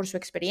recuerdo por su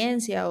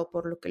experiencia o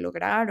por lo que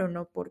lograron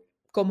o por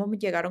cómo me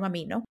llegaron a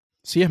mí, ¿no?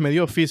 Sí, es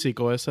medio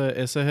físico, ese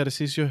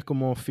ejercicio es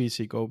como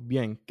físico.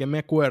 Bien, ¿qué me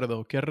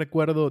acuerdo? ¿Qué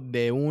recuerdo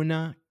de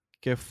una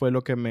que fue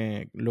lo que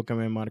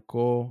me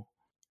marcó?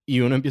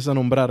 Y uno empieza a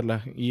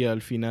nombrarlas y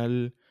al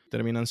final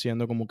terminan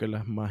siendo como que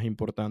las más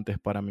importantes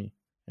para mí.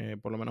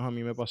 Por lo menos a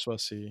mí me pasó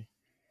así.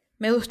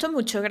 Me gustó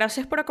mucho,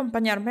 gracias por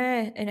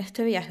acompañarme en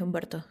este viaje,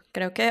 Humberto.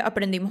 Creo que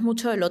aprendimos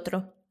mucho del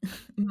otro,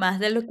 más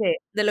de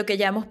lo que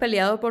ya hemos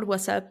peleado por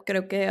WhatsApp.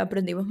 Creo que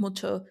aprendimos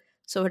mucho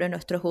sobre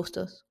nuestros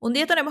gustos. Un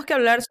día tenemos que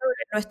hablar sobre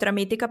nuestra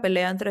mítica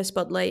pelea entre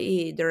Spotlight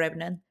y The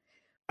Revenant.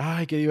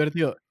 Ay, qué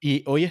divertido.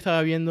 Y hoy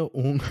estaba viendo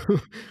un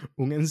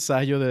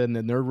ensayo de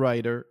The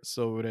Nerdwriter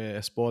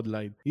sobre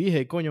Spotlight. Y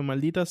dije, coño,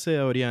 maldita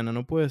sea, Oriana,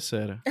 no puede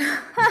ser. No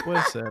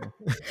puede ser.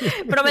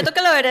 Prometo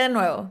que lo veré de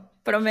nuevo.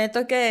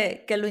 Prometo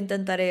que lo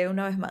intentaré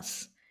una vez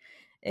más.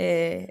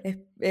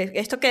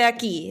 Esto queda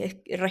aquí,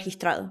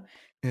 registrado.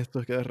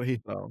 Esto queda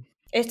registrado.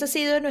 Este ha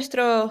sido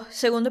nuestro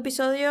segundo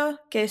episodio,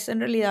 que es en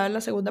realidad la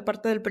segunda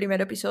parte del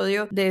primer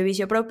episodio de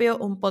Vicio Propio,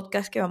 un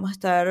podcast que vamos a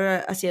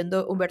estar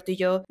haciendo Humberto y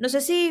yo. No sé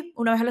si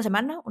una vez a la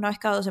semana, una vez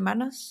cada 2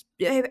 semanas.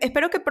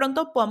 Espero que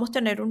pronto podamos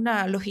tener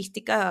una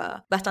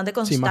logística bastante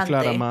constante. Sí, más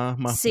clara,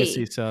 más Sí.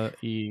 precisa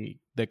y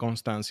de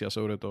constancia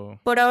sobre todo.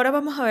 Por ahora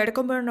vamos a ver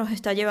cómo nos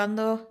está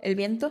llevando el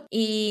viento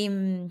y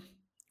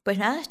pues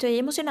nada, estoy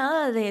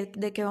emocionada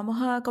de que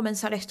vamos a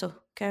comenzar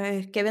esto,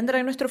 que vendrá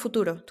en nuestro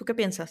futuro. ¿Tú qué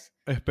piensas?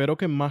 Espero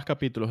que más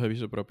capítulos de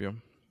Vicio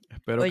Propio.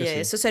 Espero Oye, que sí.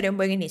 eso sería un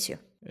buen inicio,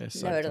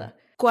 Exacto. la verdad.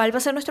 ¿Cuál va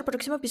a ser nuestro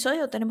próximo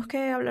episodio? Tenemos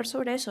que hablar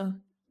sobre eso.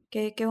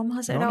 ¿Qué vamos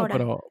a hacer No, ahora?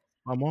 pero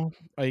vamos,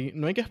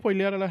 no hay que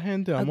spoilear a la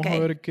gente, vamos Ok. a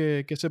ver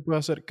qué se puede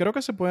hacer. Creo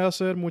que se puede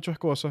hacer muchas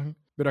cosas,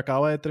 pero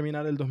acaba de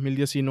terminar el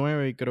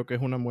 2019 y creo que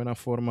es una buena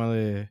forma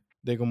de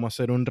como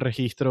hacer un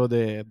registro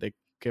de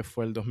qué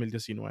fue el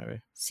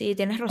 2019. Sí,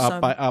 tienes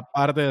razón.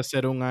 Aparte de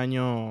ser un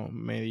año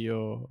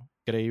medio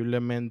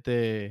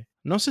increíblemente,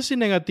 no sé si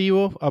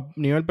negativo a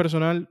nivel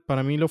personal,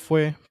 para mí lo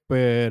fue,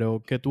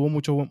 pero que tuvo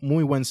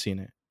muy buen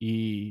cine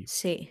y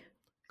Sí.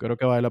 creo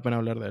que vale la pena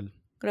hablar de él.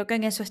 Creo que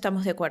en eso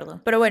estamos de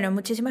acuerdo. Pero bueno,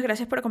 muchísimas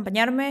gracias por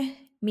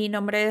acompañarme. Mi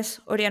nombre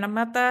es Oriana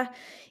Mata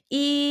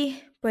y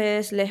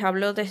pues les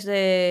hablo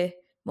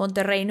desde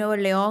Monterrey, Nuevo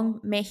León,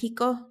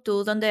 México.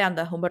 ¿Tú dónde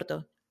andas,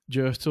 Humberto?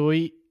 Yo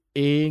estoy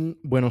en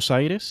Buenos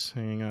Aires,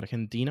 en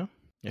Argentina,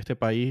 este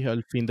país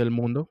al fin del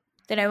mundo.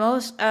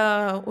 Tenemos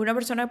a una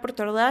persona de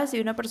Puerto Ordaz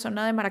y una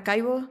persona de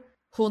Maracaibo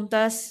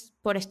juntas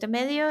por este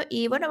medio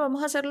y bueno,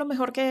 vamos a hacer lo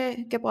mejor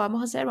que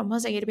podamos hacer. Vamos a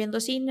seguir viendo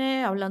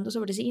cine, hablando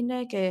sobre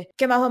cine.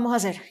 ¿Qué más vamos a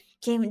hacer?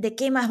 ¿De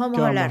qué más vamos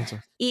a hablar?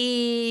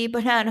 Y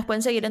pues nada, nos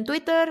pueden seguir en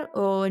Twitter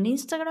o en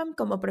Instagram,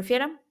 como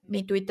prefieran.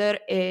 Mi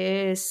Twitter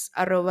es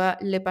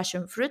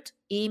 @lepassionfruit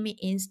y mi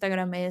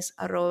Instagram es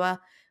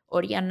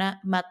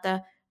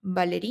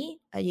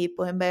 @OrianaMataValerie. Allí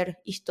pueden ver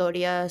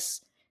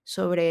historias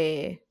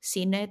sobre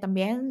cine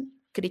también,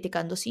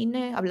 criticando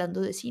cine,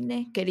 hablando de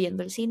cine,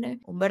 queriendo el cine.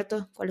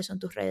 Humberto, ¿cuáles son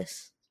tus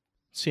redes?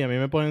 Sí, a mí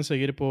me pueden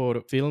seguir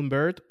por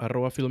Filmbert,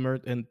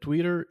 @Filmbert en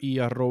Twitter y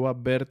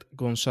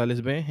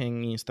 @BertGonzalezB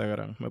en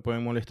Instagram. Me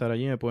pueden molestar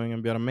allí, me pueden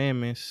enviar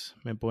memes,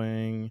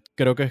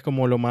 creo que es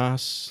como lo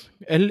más...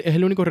 Es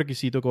el único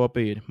requisito que voy a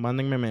pedir.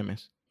 Mándenme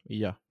memes y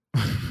ya.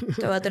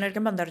 Te voy a tener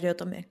que mandar yo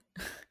también.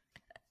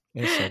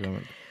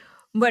 Exactamente.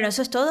 Bueno,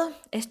 eso es todo.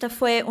 Esta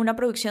fue una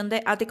producción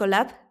de Attico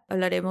Lab.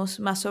 Hablaremos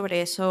más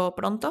sobre eso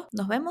pronto.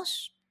 Nos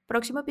vemos.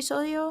 Próximo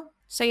episodio.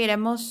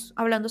 Seguiremos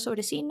hablando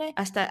sobre cine.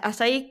 Hasta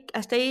ahí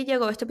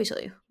llegó este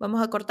episodio.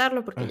 Vamos a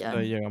cortarlo porque Hasta ya...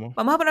 ahí llegamos.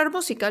 ¿Vamos a poner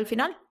música al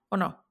final o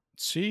no?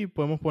 Sí,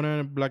 podemos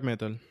poner black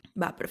metal.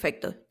 Va,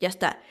 perfecto. Ya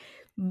está.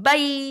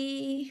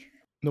 Bye.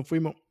 Nos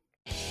fuimos.